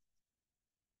par terre.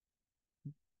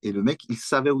 Et le mec, il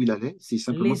savait où il allait, c'est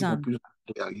simplement qu'il ne Légende. plus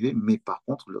arriver, mais par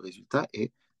contre, le résultat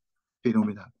est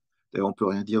phénoménal. D'ailleurs, on ne peut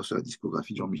rien dire sur la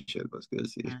discographie de Jean-Michel, parce que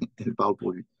Ouais. elle parle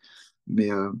pour lui.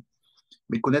 Mais, euh,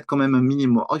 mais connaître quand même un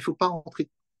minimum. Oh, il ne faut pas rentrer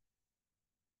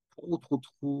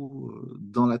trop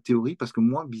dans la théorie, parce que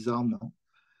moi, bizarrement,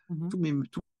 Mhm. tous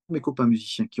mes copains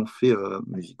musiciens qui ont fait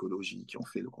musicologie, qui ont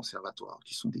fait le conservatoire,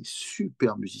 qui sont des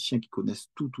super musiciens, qui connaissent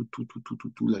tout,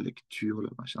 la lecture, le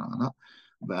machin, là,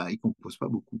 bah, ils composent pas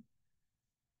beaucoup.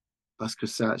 Parce que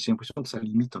ça, j'ai l'impression que ça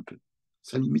limite un peu.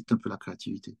 Ça limite un peu la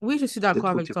créativité. Oui, je suis D'être d'accord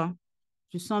trop, avec théo- toi.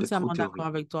 Je suis d'être trop entièrement d'accord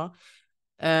théorique. avec toi.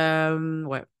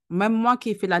 Ouais. Même moi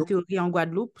qui ai fait la Donc, théorie en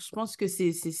Guadeloupe, je pense que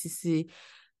c'est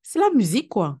la musique,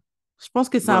 quoi. Je pense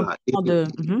que c'est Voilà. important de...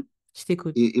 Mhm. Je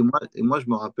t'écoute. Et moi, je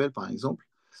me rappelle, par exemple,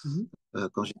 Mhm.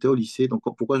 quand j'étais au lycée, donc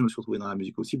pourquoi je me suis retrouvé dans la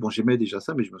musique aussi? Bon, j'aimais déjà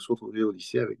ça, mais je me suis retrouvé au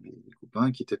lycée avec des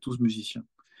copains qui étaient tous musiciens.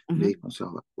 Mais Mhm.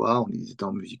 conservatoire, on était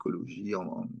en musicologie,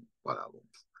 voilà. Bon.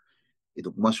 Et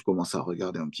donc, moi, je commence à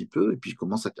regarder un petit peu, et puis je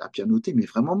commence à pianoter, mais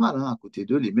vraiment mal, hein. À côté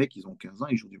d'eux, les mecs, ils ont 15 ans,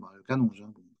 ils jouent du Mario Canonge,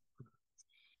 hein. Bon,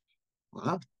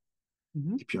 voilà.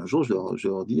 Mhm. Et puis un jour, je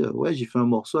leur dis, ouais, j'ai fait un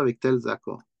morceau avec tels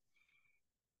accords.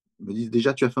 Ils me disent,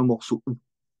 déjà, tu as fait un morceau où?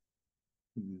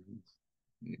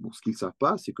 Et bon, ce qu'ils ne savent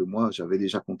pas, c'est que moi, j'avais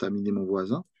déjà contaminé mon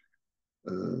voisin,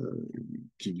 euh,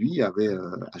 qui, lui, avait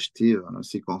acheté un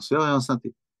séquenceur et un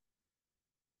synthé.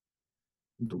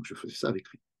 Donc, je faisais ça avec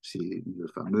lui. C'est le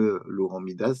fameux Laurent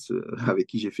Midas, avec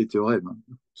qui j'ai fait Théorème, hein.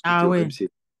 Parce que Ah Théorème, ouais,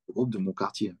 c'est le groupe de mon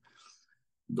quartier. que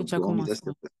Donc, tu as Laurent commencé.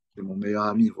 Midas, c'est mon meilleur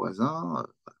ami voisin.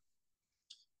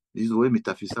 Ils disent, ouais, mais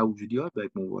t'as fait ça où? Je dis, ouais, bah,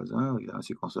 avec mon voisin, il a un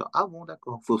séquenceur. Ah bon,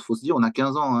 d'accord. Faut se dire, on a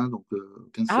 15 ans, hein, donc Ah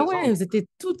 15-16 ans. ouais, Donc, vous étiez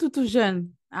tout, tout, tout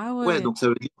jeune. Ah ouais, ouais. donc ça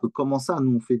veut dire que comment ça,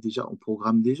 nous, on fait déjà, on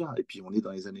programme déjà. Et puis, on est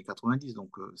dans les années 90,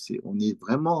 donc on est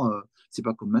vraiment, c'est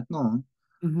pas comme maintenant, hein.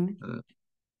 Mhm. Euh,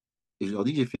 et je leur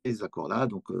dis que j'ai fait ces accords-là,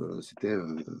 donc c'était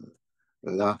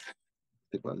là,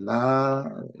 c'était quoi?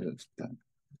 Là, putain,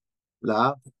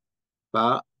 là,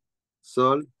 fa,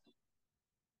 sol,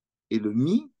 et le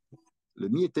mi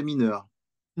était mineur.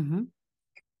 Mhm.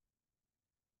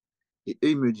 Et eux,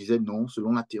 ils me disaient, non,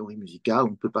 selon la théorie musicale,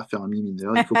 on ne peut pas faire un mi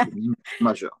mineur, il faut que le mi soit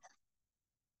majeur.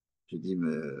 J'ai dit,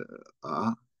 mais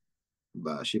ah,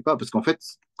 bah, je sais pas, parce qu'en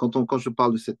fait, quand je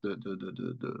parle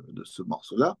de ce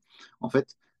morceau-là, en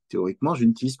fait, théoriquement, je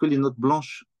n'utilise que les notes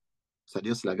blanches,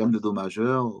 c'est-à-dire c'est la gamme de do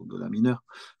majeur ou de la mineure.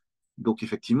 Donc,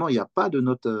 effectivement, il n'y a pas de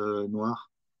notes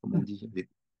noires, comme on dit.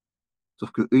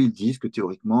 Sauf que eux, ils disent que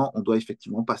théoriquement, on doit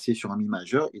effectivement passer sur un mi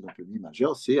majeur, et donc le mi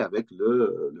majeur, c'est avec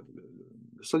le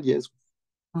sol dièse.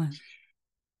 Ouais.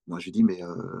 Moi, je dis, mais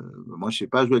moi, je ne sais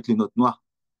pas jouer avec les notes noires.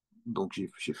 Donc,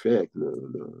 j'ai fait avec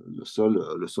le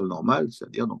sol normal,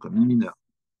 c'est-à-dire donc un mi mineur.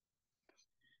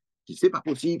 Je dis, c'est pas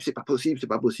possible, c'est pas possible, c'est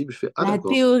pas possible. Je fais, ah La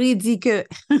d'accord. théorie dit que...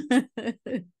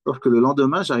 Sauf que le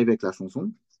lendemain, j'arrive avec la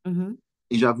chanson. Mhm.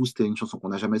 Et j'avoue, c'était une chanson qu'on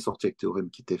n'a jamais sortie avec Théorème,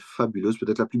 qui était fabuleuse.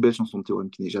 Peut-être la plus belle chanson de Théorème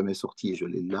qui n'est jamais sortie, et je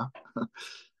l'ai là.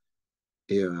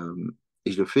 Et,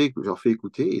 et je leur fais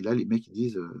écouter. Et là, les mecs, ils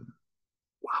disent,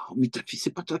 waouh, mais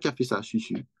c'est pas toi qui as fait ça. Si,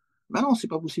 si. Mais non, c'est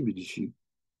pas possible. Je dis, si.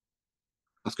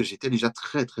 Parce que j'étais déjà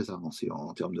très, très avancé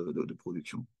en termes de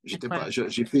production. J'étais pas, Incroyable.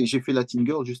 j'ai fait Latin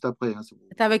Girl juste après, hein,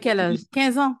 T'avais pour quel te âge? dire.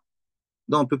 15 ans?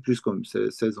 Non, un peu plus, comme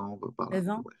 16 ans, par là. 16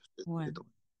 ans? Ouais, Ouais. 17 ans.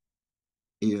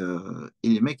 Et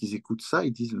les mecs, ils écoutent ça,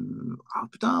 ils disent, ah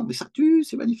putain, mais ça tue,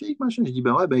 c'est magnifique, machin. Je dis,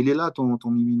 ben ouais, ben il est là, ton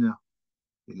mi mineur.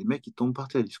 Et les mecs, ils tombent par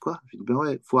terre, ils disent quoi? Je dis, ben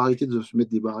ouais, faut arrêter de se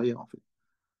mettre des barrières, en fait,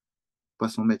 pas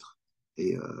s'en mettre.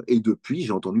 Et depuis,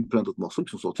 j'ai entendu plein d'autres morceaux qui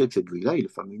sont sortis avec cette grille-là et le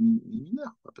fameux mi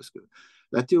mineur, quoi. Parce que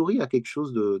la théorie a quelque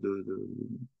chose de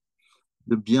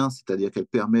bien, c'est-à-dire qu'elle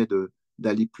permet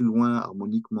d'aller plus loin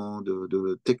harmoniquement,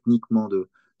 techniquement, de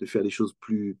faire des choses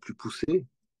plus poussées.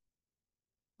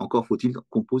 Encore faut-il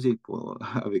composer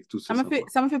avec tout ce savoir.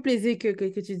 Ça me fait plaisir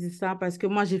que tu dises ça parce que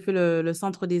moi, j'ai fait le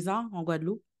Centre des Arts en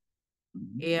Guadeloupe.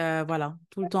 Mhm. Et voilà,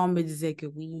 tout le temps, on me disait que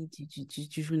oui,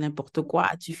 tu joues n'importe quoi,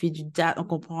 tu fais du jazz, on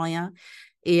comprend rien.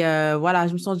 Et voilà,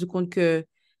 je me suis rendu compte que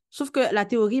je trouve que la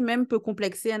théorie même peut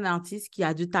complexer un artiste qui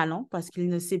a du talent parce qu'il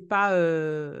ne sait pas,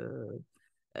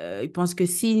 il pense que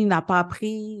s'il n'a pas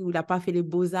appris ou il n'a pas fait les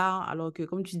beaux-arts, alors que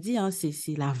comme tu dis, hein, c'est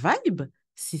la vibe,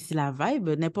 c'est la vibe.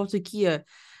 N'importe qui,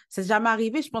 ça n'est jamais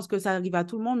arrivé, je pense que ça arrive à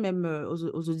tout le monde, même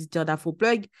aux auditeurs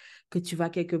d'Afroplug, que tu vas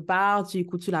quelque part, tu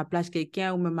écoutes sur la plage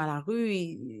quelqu'un ou même à la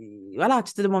rue, voilà,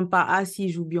 tu te demandes pas ah, s'il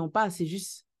joue bien ou pas, c'est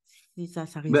juste si ça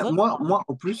Ben, résonne. moi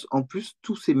en plus,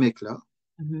 tous ces mecs-là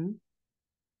Mhm.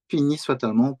 finissent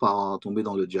fatalement par tomber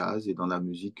dans le jazz et dans la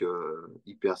musique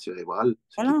hyper cérébrale,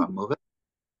 ce qui n'est Voilà. pas mauvais,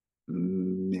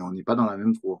 mais on n'est pas dans la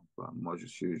même voie, quoi. Moi,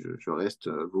 je reste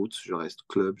roots, je reste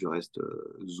club, je reste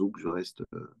zouk, je reste,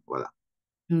 voilà,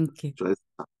 Ok. je reste,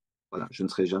 voilà. Je ne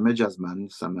serai jamais jazzman,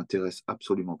 ça m'intéresse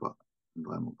absolument pas,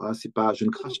 vraiment pas. C'est pas, je ne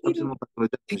crache absolument pas sur le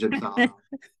jazz, mais j'aime ça, hein.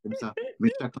 J'aime ça. Mais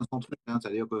chacun son truc, hein.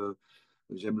 C'est-à-dire que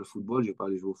j'aime le football, je vais pas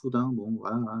aller jouer au foot, hein. Bon,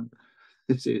 voilà, hein.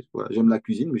 Voilà. J'aime la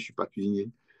cuisine, mais je suis pas cuisinier.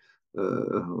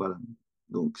 Voilà.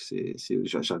 Donc,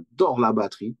 j'adore la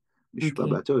batterie, mais je suis pas Ok.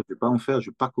 batteur, je vais pas en faire, je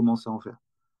vais pas commencer à en faire,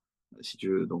 si tu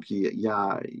veux. Donc,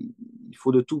 il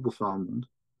faut de tout pour faire un monde.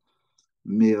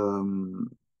 Mais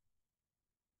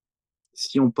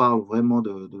si on parle vraiment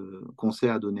de conseils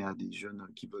à donner à des jeunes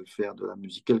qui veulent faire de la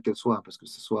musique, quelle qu'elle soit, hein, parce que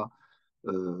ce soit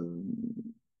euh,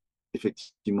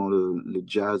 effectivement le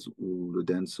jazz ou le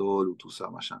dancehall ou tout ça,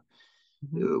 machin,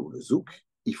 Mhm. ou le zouk,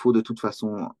 il faut de toute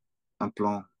façon un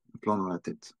plan dans la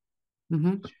tête,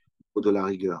 Mhm. il faut de la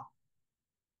rigueur.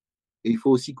 Et il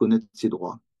faut aussi connaître ses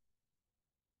droits.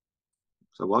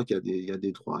 Savoir il y a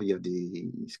des droits, il y a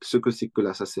ce que c'est que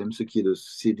la SACEM, ce qui est de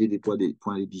céder des points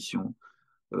d'édition,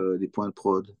 des points de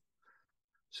prod,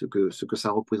 ce que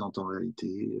ça représente en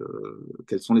réalité,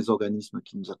 quels sont les organismes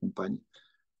qui nous accompagnent,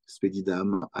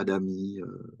 Spedidam, Adami,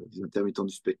 les intermittents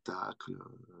du spectacle,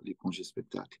 les congés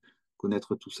spectacles.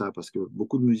 Connaître tout ça parce que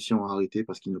beaucoup de musiciens ont arrêté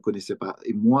parce qu'ils ne connaissaient pas.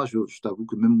 Et moi, je t'avoue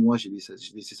que même moi, j'ai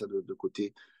laissé ça de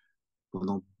côté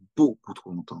pendant beaucoup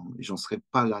trop longtemps. Et j'en serais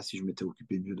pas là si je m'étais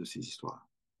occupé mieux de ces histoires.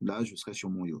 Là, je serais sur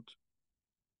mon yacht.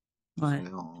 Je Ouais.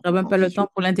 serais J'aurais même en pas le temps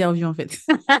visio. pour l'interview, en fait.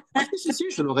 Ah, si,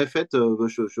 je l'aurais fait.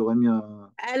 J'aurais mis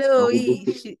Allô,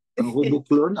 oui. un robot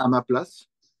clone à ma place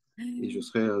et je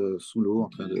serais sous l'eau en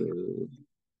train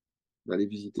d'aller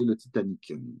visiter le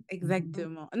Titanic.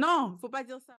 Exactement. Non, faut pas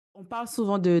dire ça. On parle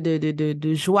souvent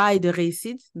de joie et de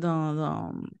réussite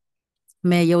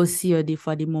mais il y a aussi des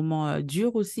fois des moments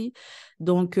durs aussi.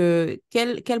 Donc,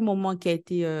 quel moment qui a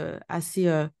été assez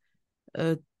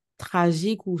euh,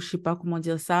 tragique ou je sais pas comment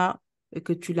dire ça,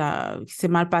 que qui s'est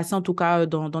mal passé en tout cas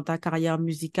dans ta carrière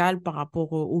musicale par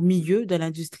rapport au milieu de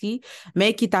l'industrie,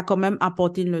 mais qui t'a quand même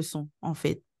apporté une leçon, en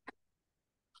fait.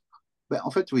 Ben, en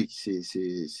fait, oui, ce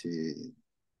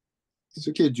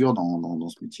qui est dur dans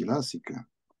ce métier-là, c'est que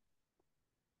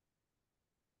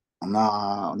on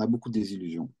a beaucoup de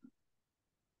désillusions,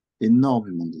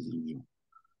 énormément de désillusions.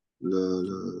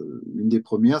 L'une des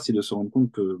premières, c'est de se rendre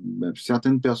compte que ben,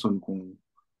 certaines personnes qu'on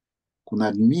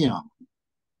admire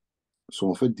sont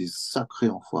en fait des sacrés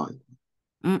enfoirés,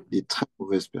 Mm, des très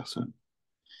mauvaises personnes.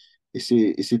 Et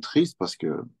c'est triste parce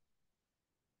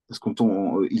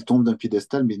ils tombent d'un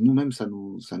piédestal, mais nous-mêmes, ça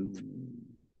nous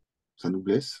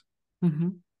blesse,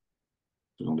 mhm,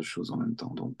 ce genre de choses en même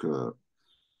temps.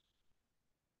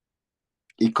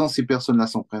 Et quand ces personnes-là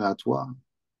s'en prennent à toi,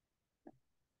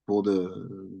 pour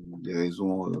des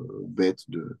raisons bêtes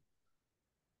de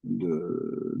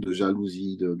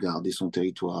jalousie, de garder son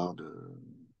territoire, de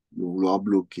vouloir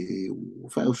bloquer,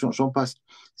 enfin, j'en passe.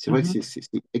 C'est vrai que mhm, c'est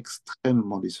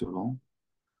extrêmement décevant.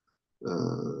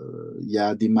 Il y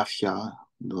a des mafias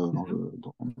mhm,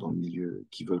 dans le milieu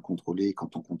qui veulent contrôler. Quand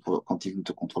ils ne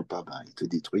te contrôlent pas, ben, ils te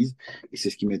détruisent. Et c'est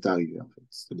ce qui m'est arrivé, en fait.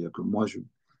 C'est-à-dire que moi, je ne suis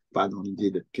pas dans l'idée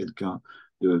d'être quelqu'un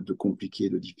de compliqué,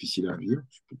 de difficile à vivre.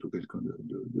 Je suis plutôt quelqu'un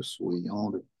de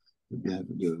souriant, de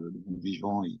bon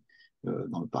vivant et,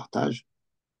 dans le partage.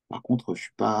 Par contre, je ne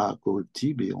suis pas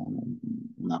corruptible et on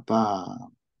n'a pas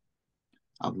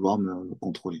à vouloir me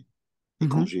contrôler. Et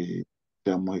quand mhm. j'ai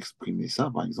clairement exprimé ça,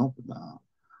 par exemple, ben,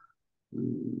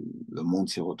 le monde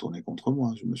s'est retourné contre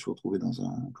moi. Je me suis retrouvé dans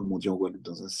comme on dit en Guadeloupe,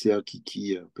 dans un cercle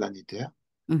planétaire,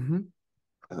 Mhm.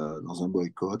 dans un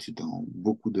boycott, dans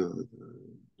beaucoup de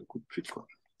coups de pute, quoi.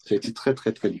 Ça a été très,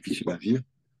 très, très difficile à vivre.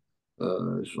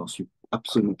 J'en suis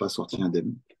absolument pas sorti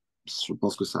indemne. Je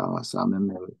pense que ça a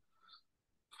même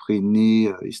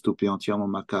freiné et stoppé entièrement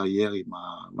ma carrière et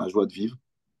ma joie de vivre.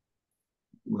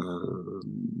 Euh,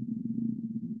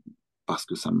 Parce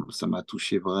que ça m'a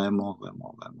touché vraiment,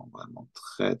 vraiment, vraiment, vraiment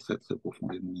très, très, très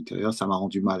profondément à l'intérieur. Ça m'a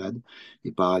rendu malade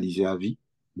et paralysé à vie.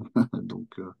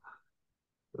 Donc,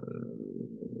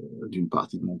 d'une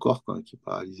partie de mon corps, quoi, qui est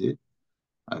paralysée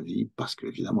à vie, parce que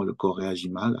évidemment le corps réagit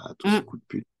mal à tous ces Mm. coups de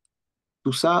pute.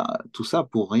 Tout ça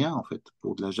pour rien, en fait,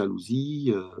 pour de la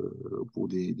jalousie, pour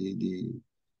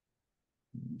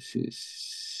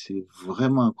c'est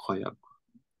vraiment incroyable.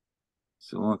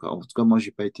 C'est vraiment incroyable. En tout cas, moi,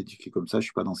 j'ai pas été éduqué comme ça, je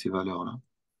suis pas dans ces valeurs-là.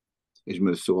 Et je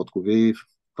me suis retrouvé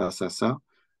face à ça.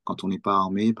 Quand on n'est pas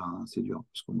armé, ben, c'est dur.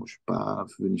 Parce que moi, je suis pas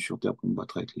venu sur Terre pour me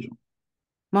battre avec les gens.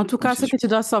 Mais en tout Même cas, si ce je... que tu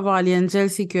dois savoir, Ali Angel,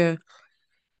 c'est que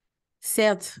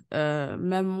certes,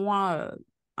 même moi,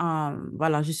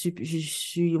 voilà, je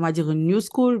suis, on va dire, une new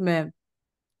school, mais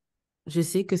je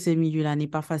sais que ce milieu-là n'est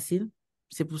pas facile.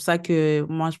 C'est pour ça que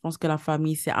moi, je pense que la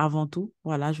famille, c'est avant tout.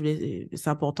 Voilà, c'est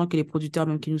important que les producteurs,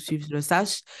 même qui nous suivent, le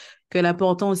sachent. Que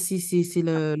l'important aussi, c'est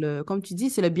comme tu dis,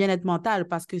 c'est le bien-être mental.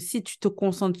 Parce que si tu te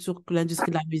concentres sur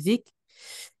l'industrie de la musique,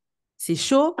 c'est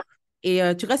chaud. Et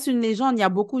tu restes une légende. Il y a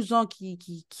beaucoup de gens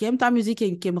qui aiment ta musique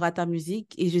et qui aimera ta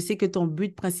musique. Et je sais que ton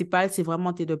but principal, c'est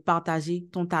vraiment de partager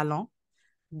ton talent.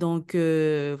 Donc,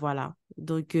 voilà.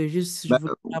 Donc, juste, je Ben,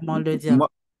 voulais vraiment le dire. moi,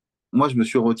 moi, je me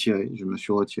suis retiré. Je me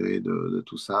suis retiré de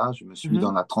tout ça. Je me suis mis Mhm,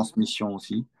 dans la transmission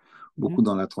aussi. Beaucoup mhm,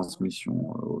 dans la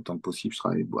transmission, autant que possible. Je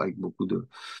travaille avec beaucoup de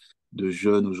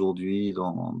jeunes aujourd'hui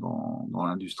dans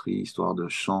l'industrie, histoire de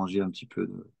changer un petit peu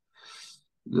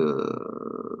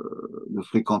de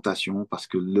fréquentation. Parce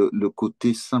que le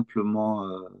côté simplement,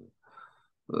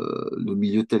 le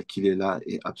milieu tel qu'il est là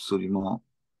est absolument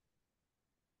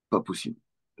pas possible.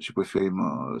 j'ai préféré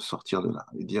me sortir de là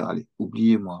et dire, allez,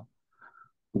 oubliez-moi,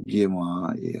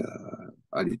 oubliez-moi, et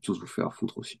allez tous vous faire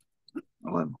foutre aussi.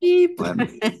 Vraiment, Pip. vraiment.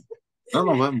 Non,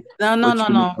 non, vraiment. Non, Ouais, non, tu non,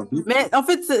 peux mettre non. un bip Mais en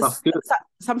fait, parce que,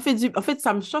 ça me fait en fait,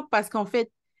 ça me choque parce qu'en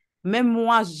fait, même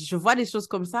moi, je vois des choses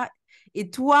comme ça. Et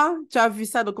toi, tu as vu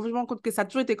ça. Donc, je me rends compte que ça a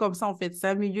toujours été comme ça, en fait. C'est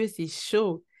un milieu, c'est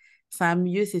chaud. C'est un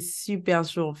milieu, c'est super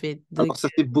chaud, en fait. Donc, alors ça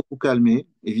s'est beaucoup calmé,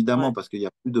 évidemment, ouais. parce qu'il y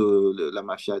a plus la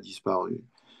mafia a disparu.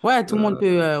 Ouais, tout le monde Euh,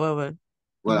 peut. Ouais, ouais.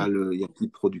 voilà, Mhm. il n'y a plus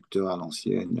de producteurs à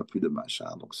l'ancienne, il n'y a plus de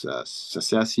machin. Donc ça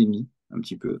s'est assaini un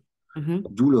petit peu. Mhm.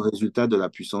 D'où le résultat de la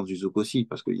puissance du zouk aussi,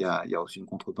 parce qu'il y a aussi une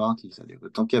contrepartie. C'est-à-dire que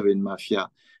tant qu'il y avait une mafia,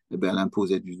 eh ben, elle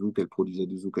imposait du zouk, elle produisait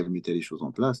du zouk, elle mettait les choses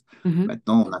en place. Mhm.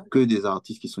 Maintenant, on n'a que des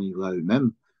artistes qui sont livrés à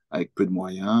eux-mêmes, avec peu de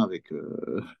moyens, avec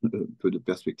peu de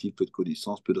perspectives, peu de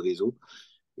connaissances, peu de réseaux.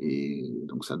 Et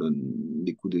donc, ça donne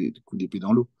des coups d'épée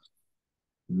dans l'eau.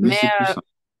 Mais Mais, c'est plus simple.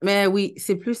 mais oui,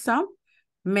 c'est plus simple.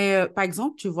 Mais par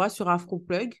exemple, tu vois, sur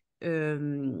Afroplug,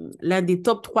 l'un des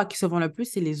top 3 qui se vend le plus,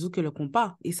 c'est les zouk et le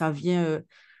compas. Et ça vient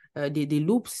des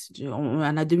loops. On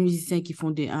a deux musiciens qui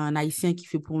font un haïtien qui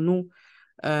fait pour nous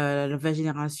la nouvelle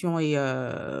génération et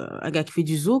un gars qui fait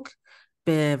du zouk.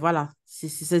 Ben voilà,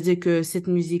 c'est-à-dire que cette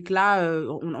musique-là,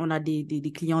 on a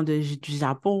des clients du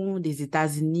Japon, des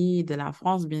États-Unis, de la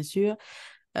France, bien sûr.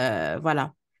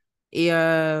 Voilà. Et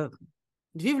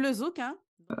vive le zouk, hein?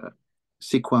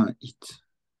 C'est quoi un hit?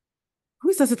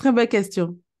 Oui, ça, c'est une très belle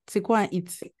question. C'est quoi un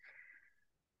hit?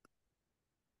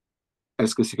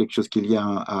 Est-ce que c'est quelque chose qui est lié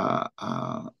à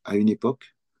une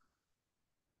époque,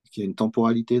 qui a une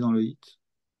temporalité dans le hit?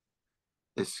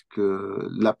 Est-ce que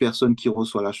la personne qui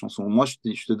reçoit la chanson, moi je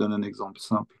te donne un exemple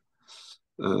simple.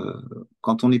 Euh,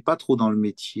 Quand on n'est pas trop dans le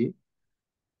métier,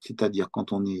 c'est-à-dire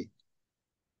quand on est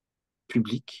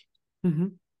public,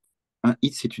 Mhm, un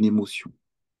hit c'est une émotion,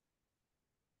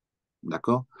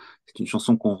 d'accord? C'est une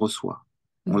chanson qu'on reçoit.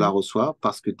 On la mhm, reçoit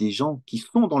parce que des gens qui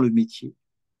sont dans le métier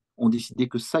ont décidé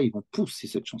que ça, ils vont pousser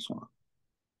cette chanson-là.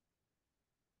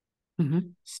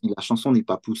 mhm. Si la chanson n'est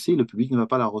pas poussée, le public ne va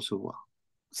pas la recevoir.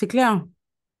 C'est clair.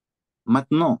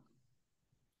 Maintenant,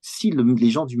 si les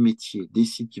gens du métier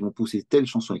décident qu'ils vont pousser telle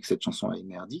chanson et que cette chanson-là est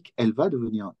merdique, elle va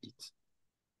devenir un hit.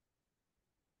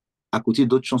 À côté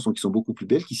d'autres chansons qui sont beaucoup plus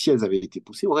belles, qui, si elles avaient été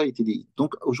poussées, auraient été des hits.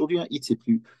 Donc aujourd'hui, un hit, c'est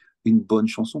plus une bonne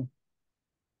chanson.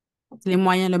 C'est les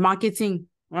moyens, le marketing.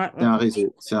 Ouais, ouais.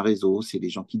 C'est un réseau, c'est les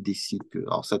gens qui décident que.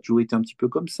 Alors ça a toujours été un petit peu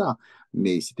comme ça,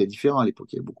 mais c'était différent à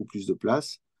l'époque. Il y avait beaucoup plus de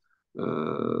place.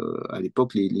 À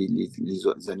l'époque,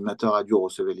 les animateurs radio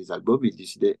recevaient les albums et ils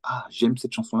décidaient, ah, j'aime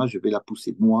cette chanson-là, je vais la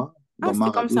pousser moi Ah, dans c'était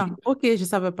ma comme radio. ça. OK, je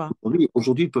savais pas.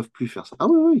 Aujourd'hui, ils ne peuvent plus faire ça. Ah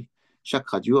oui, oui. Chaque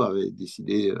radio avait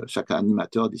décidé, chaque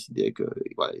animateur décidait que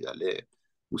voilà, il allait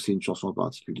pousser une chanson en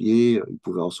particulier. Il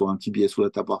pouvait recevoir un petit billet sous la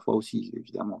table parfois aussi,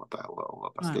 évidemment, on va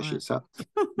pas se Ouais, ouais. cacher ça.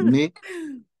 Mais,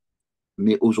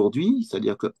 mais aujourd'hui,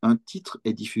 c'est-à-dire qu'un titre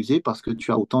est diffusé parce que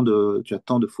tu as tant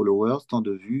de followers, tant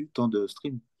de vues, tant de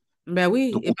streams. Ben oui,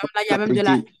 Donc, et même là,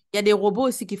 ça a été. il y a des robots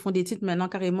aussi qui font des titres maintenant,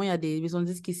 carrément, il y a des maisons de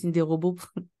disques qui signent des robots.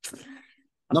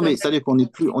 Non, Enfin, mais c'est-à-dire qu'on n'est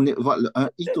plus. Voilà, un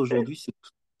hit aujourd'hui,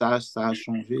 ça a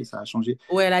changé, ça a changé.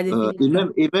 ouais, la Et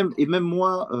définition. même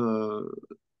moi,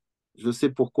 je sais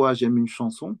pourquoi j'aime une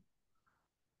chanson,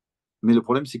 mais le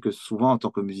problème, c'est que souvent, en tant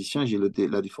que musicien, j'ai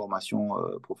la déformation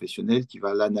professionnelle qui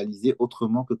va l'analyser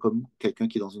autrement que comme quelqu'un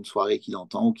qui est dans une soirée qui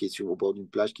l'entend, ou qui est au bord d'une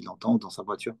plage qui l'entend, ou dans sa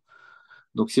voiture.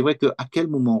 Donc, c'est vrai qu'à quel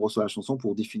moment on reçoit la chanson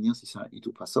pour définir si c'est un hit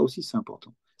ou pas, ça aussi, c'est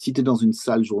important. Si tu es dans une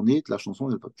sale journée, la chanson,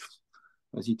 elle va,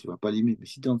 vas-y, tu vas pas l'aimer. Mais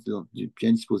si tu es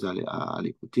bien disposé à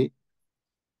l'écouter,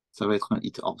 ça va être un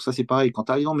hit. Alors, ça, c'est pareil. Quand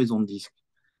tu arrives en maison de disque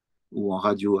ou en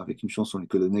radio avec une chanson et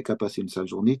que le mec a passé une sale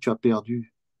journée, tu as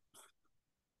perdu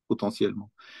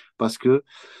potentiellement. Parce que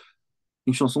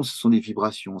une chanson, ce sont des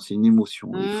vibrations, c'est une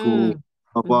émotion. Il faut Mmh.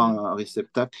 avoir Mhm. un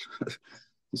réceptacle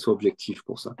qui soit objectif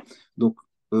pour ça. Donc,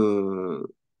 euh,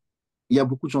 il y a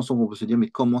beaucoup de chansons où on peut se dire, mais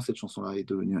comment cette chanson-là est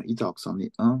devenue un hit alors que c'en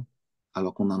est un,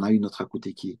 alors qu'on en a une autre à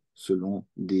côté qui est selon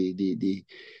des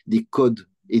codes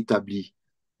établis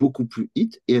beaucoup plus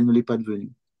hit et elle ne l'est pas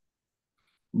devenue.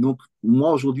 Donc,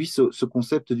 moi, aujourd'hui, ce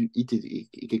concept du hit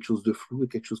est quelque chose de flou et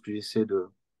quelque chose que j'essaie de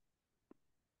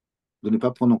ne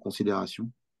pas prendre en considération.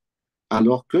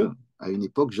 Alors que, à une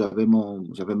époque, j'avais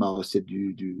ma recette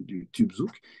du tube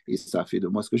Zouk et ça a fait de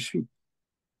moi ce que je suis.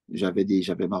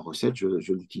 J'avais ma recette,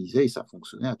 je l'utilisais et ça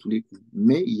fonctionnait à tous les coups.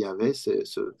 Mais il y avait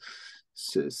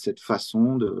cette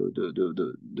façon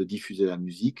de diffuser la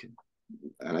musique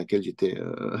à laquelle j'étais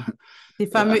Tes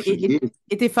fameux, affilié.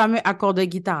 et tes fameux accords de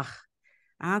guitare.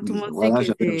 Hein, tout le monde sait Voilà,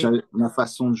 que c'est. j'avais ma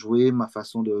façon de jouer, ma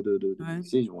façon de Ouais.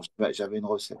 mixer. Bon, j'avais une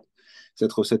recette.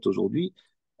 Cette recette aujourd'hui,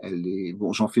 elle est...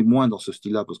 Bon, j'en fais moins dans ce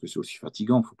style-là parce que c'est aussi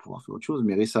fatigant, il faut pouvoir faire autre chose.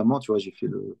 Mais récemment, tu vois, j'ai fait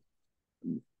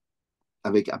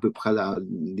avec à peu près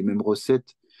les mêmes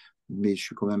recettes, mais je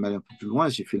suis quand même allé un peu plus loin.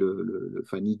 J'ai fait le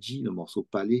Fanny G, le morceau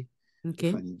Palais de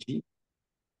OK. Fanny G.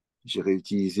 J'ai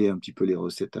réutilisé un petit peu les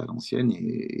recettes à l'ancienne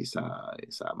et ça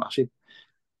a marché.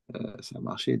 Ça a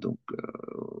marché. Donc,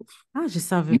 Ah, je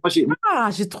savais moi, pas. Ah,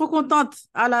 je suis trop contente.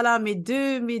 Ah là là, mes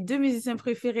deux musiciens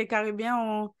préférés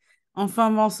caribéens ont fait un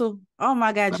morceau. Oh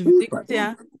my God, bah je vais oui, bah l'écouter, oui.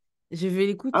 hein. Je vais Ah,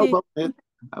 l'écouter. bah, ouais.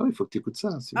 Ah oui, il faut que tu écoutes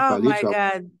ça. C'est Oh Palais, my tu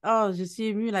vas. God. Oh, je suis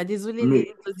émue là. Désolée les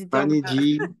Mais auditeurs. Fanny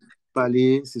G,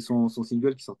 Palais, c'est son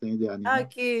single qui sortait l'année dernière.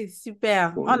 Ok,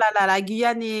 super. Oh Bon, là là, la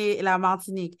Guyane et la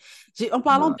Martinique. En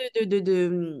parlant voilà.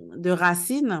 de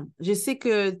racines, je sais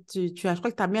que je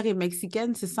crois que ta mère est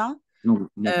mexicaine, c'est ça? Non,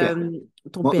 mon père. Euh,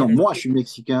 ton Moi, père non, est. moi, je suis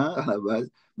mexicain à la base.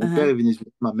 Mon père Uh-huh. est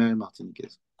vénézuélien, ma mère est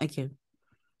martiniquaise. Ok.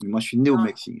 Mais moi, je suis né au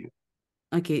Mexique.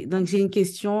 Ok, donc j'ai une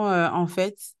question en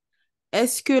fait.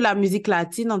 Est-ce que la musique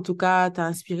latine, en tout cas, t'a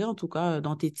inspiré, en tout cas,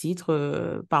 dans tes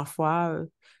titres, parfois,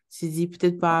 tu te dis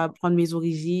peut-être pas prendre mes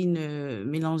origines,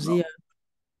 mélanger,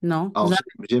 Non. non? Alors,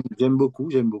 j'aime beaucoup,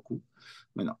 j'aime beaucoup.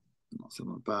 Mais non, non ça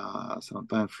m'a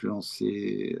pas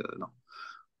influencé. Non.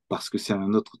 Parce que c'est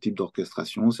un autre type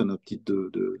d'orchestration, c'est un autre type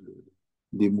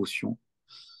d'émotion.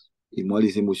 Et moi,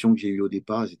 les émotions que j'ai eues au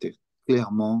départ, elles étaient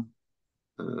clairement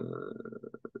euh,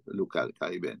 locales,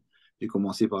 caribéennes. J'ai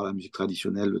commencé par la musique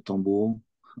traditionnelle, le tambour,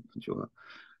 tu vois,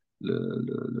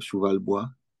 le cheval-bois,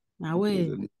 Ah donc, ouais,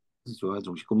 tu vois,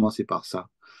 donc j'ai commencé par ça.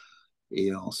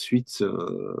 Et ensuite,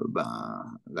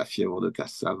 ben, la fièvre de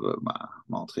Cassave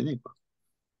m'a entraîné, quoi.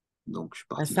 Donc, je suis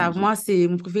ah, parti dans ça, le zouk. moi, c'est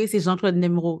mon préféré, c'est Jean-Claude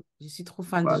Nemro. Je suis trop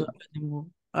fan de Voilà. Jean-Claude Nemro.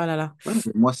 Oh là là. Ouais,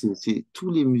 mais moi, c'est tous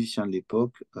les musiciens de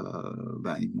l'époque,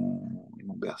 ben, ils m'ont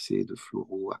bercé de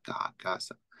Floro à Caracas,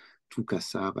 à tout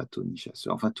Cassave, à Tony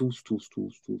Chasseur, enfin tous,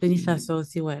 Denis Chasseur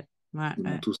aussi, ouais. Ouais, ils m'ont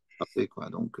ouais. tous frappé, quoi.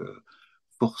 Donc,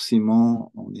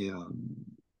 forcément,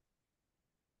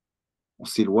 on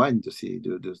s'éloigne de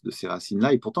ces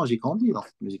racines-là. Et pourtant, j'ai grandi dans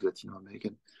cette musique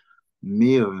latino-américaine.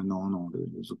 Mais non, non,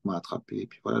 le zouk m'a attrapé. Et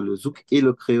puis voilà, le zouk et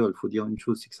le créole, il faut dire une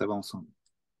chose, c'est que ça va ensemble.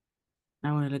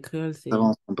 Ah ouais, le créole, Ça va c'est.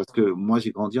 ensemble parce que moi,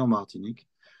 j'ai grandi en Martinique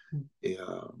et,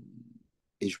 euh,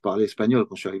 et je parlais espagnol.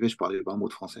 Quand je suis arrivé, je parlais pas un mot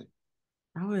de français.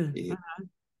 Ah ouais. Et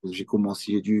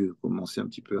j'ai dû commencer un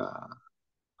petit peu à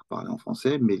parler en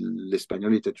français, mais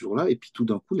l'espagnol était toujours là. Et puis tout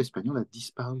d'un coup, l'espagnol a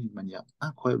disparu d'une manière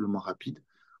incroyablement rapide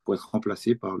pour être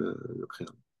remplacé par le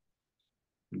créole.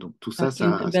 Donc tout ça, Parce qu'il y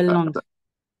a une très belle langue.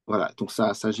 voilà. Donc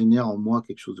ça génère en moi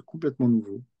quelque chose de complètement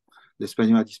nouveau.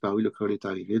 L'espagnol a disparu, le créole est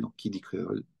arrivé. Donc qui dit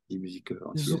créole dit musique Zouk.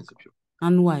 antillaise. Et puis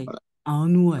En ouaille. voilà.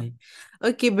 En ouaille.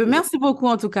 Ok, ben C'est ça. merci beaucoup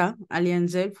en tout cas, Ali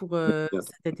Angel, pour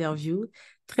cette interview.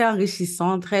 Très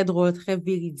enrichissant, très drôle, très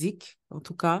véridique en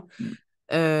tout cas.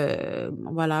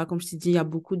 Voilà, comme je t'ai dit, il y a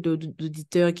beaucoup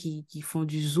d'auditeurs qui font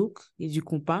du zouk et du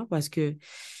compas parce que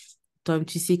toi,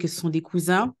 tu sais que ce sont des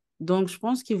cousins. Donc, je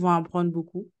pense qu'ils vont apprendre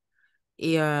beaucoup.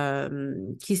 Et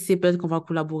qui sait, peut-être qu'on va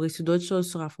collaborer sur d'autres choses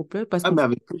sur Afropub parce Ah, qu'on mais fait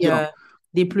avec plaisir.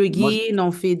 des Moi, plugins,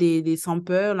 on fait des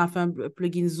samples, on a fait un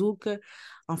plugin Zouk.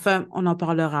 Enfin, on en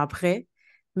parlera après.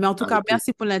 Mais en tout cas, avec plaisir.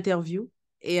 merci pour l'interview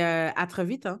et à très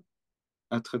vite, hein.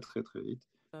 À très, très, très vite.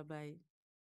 Bye bye.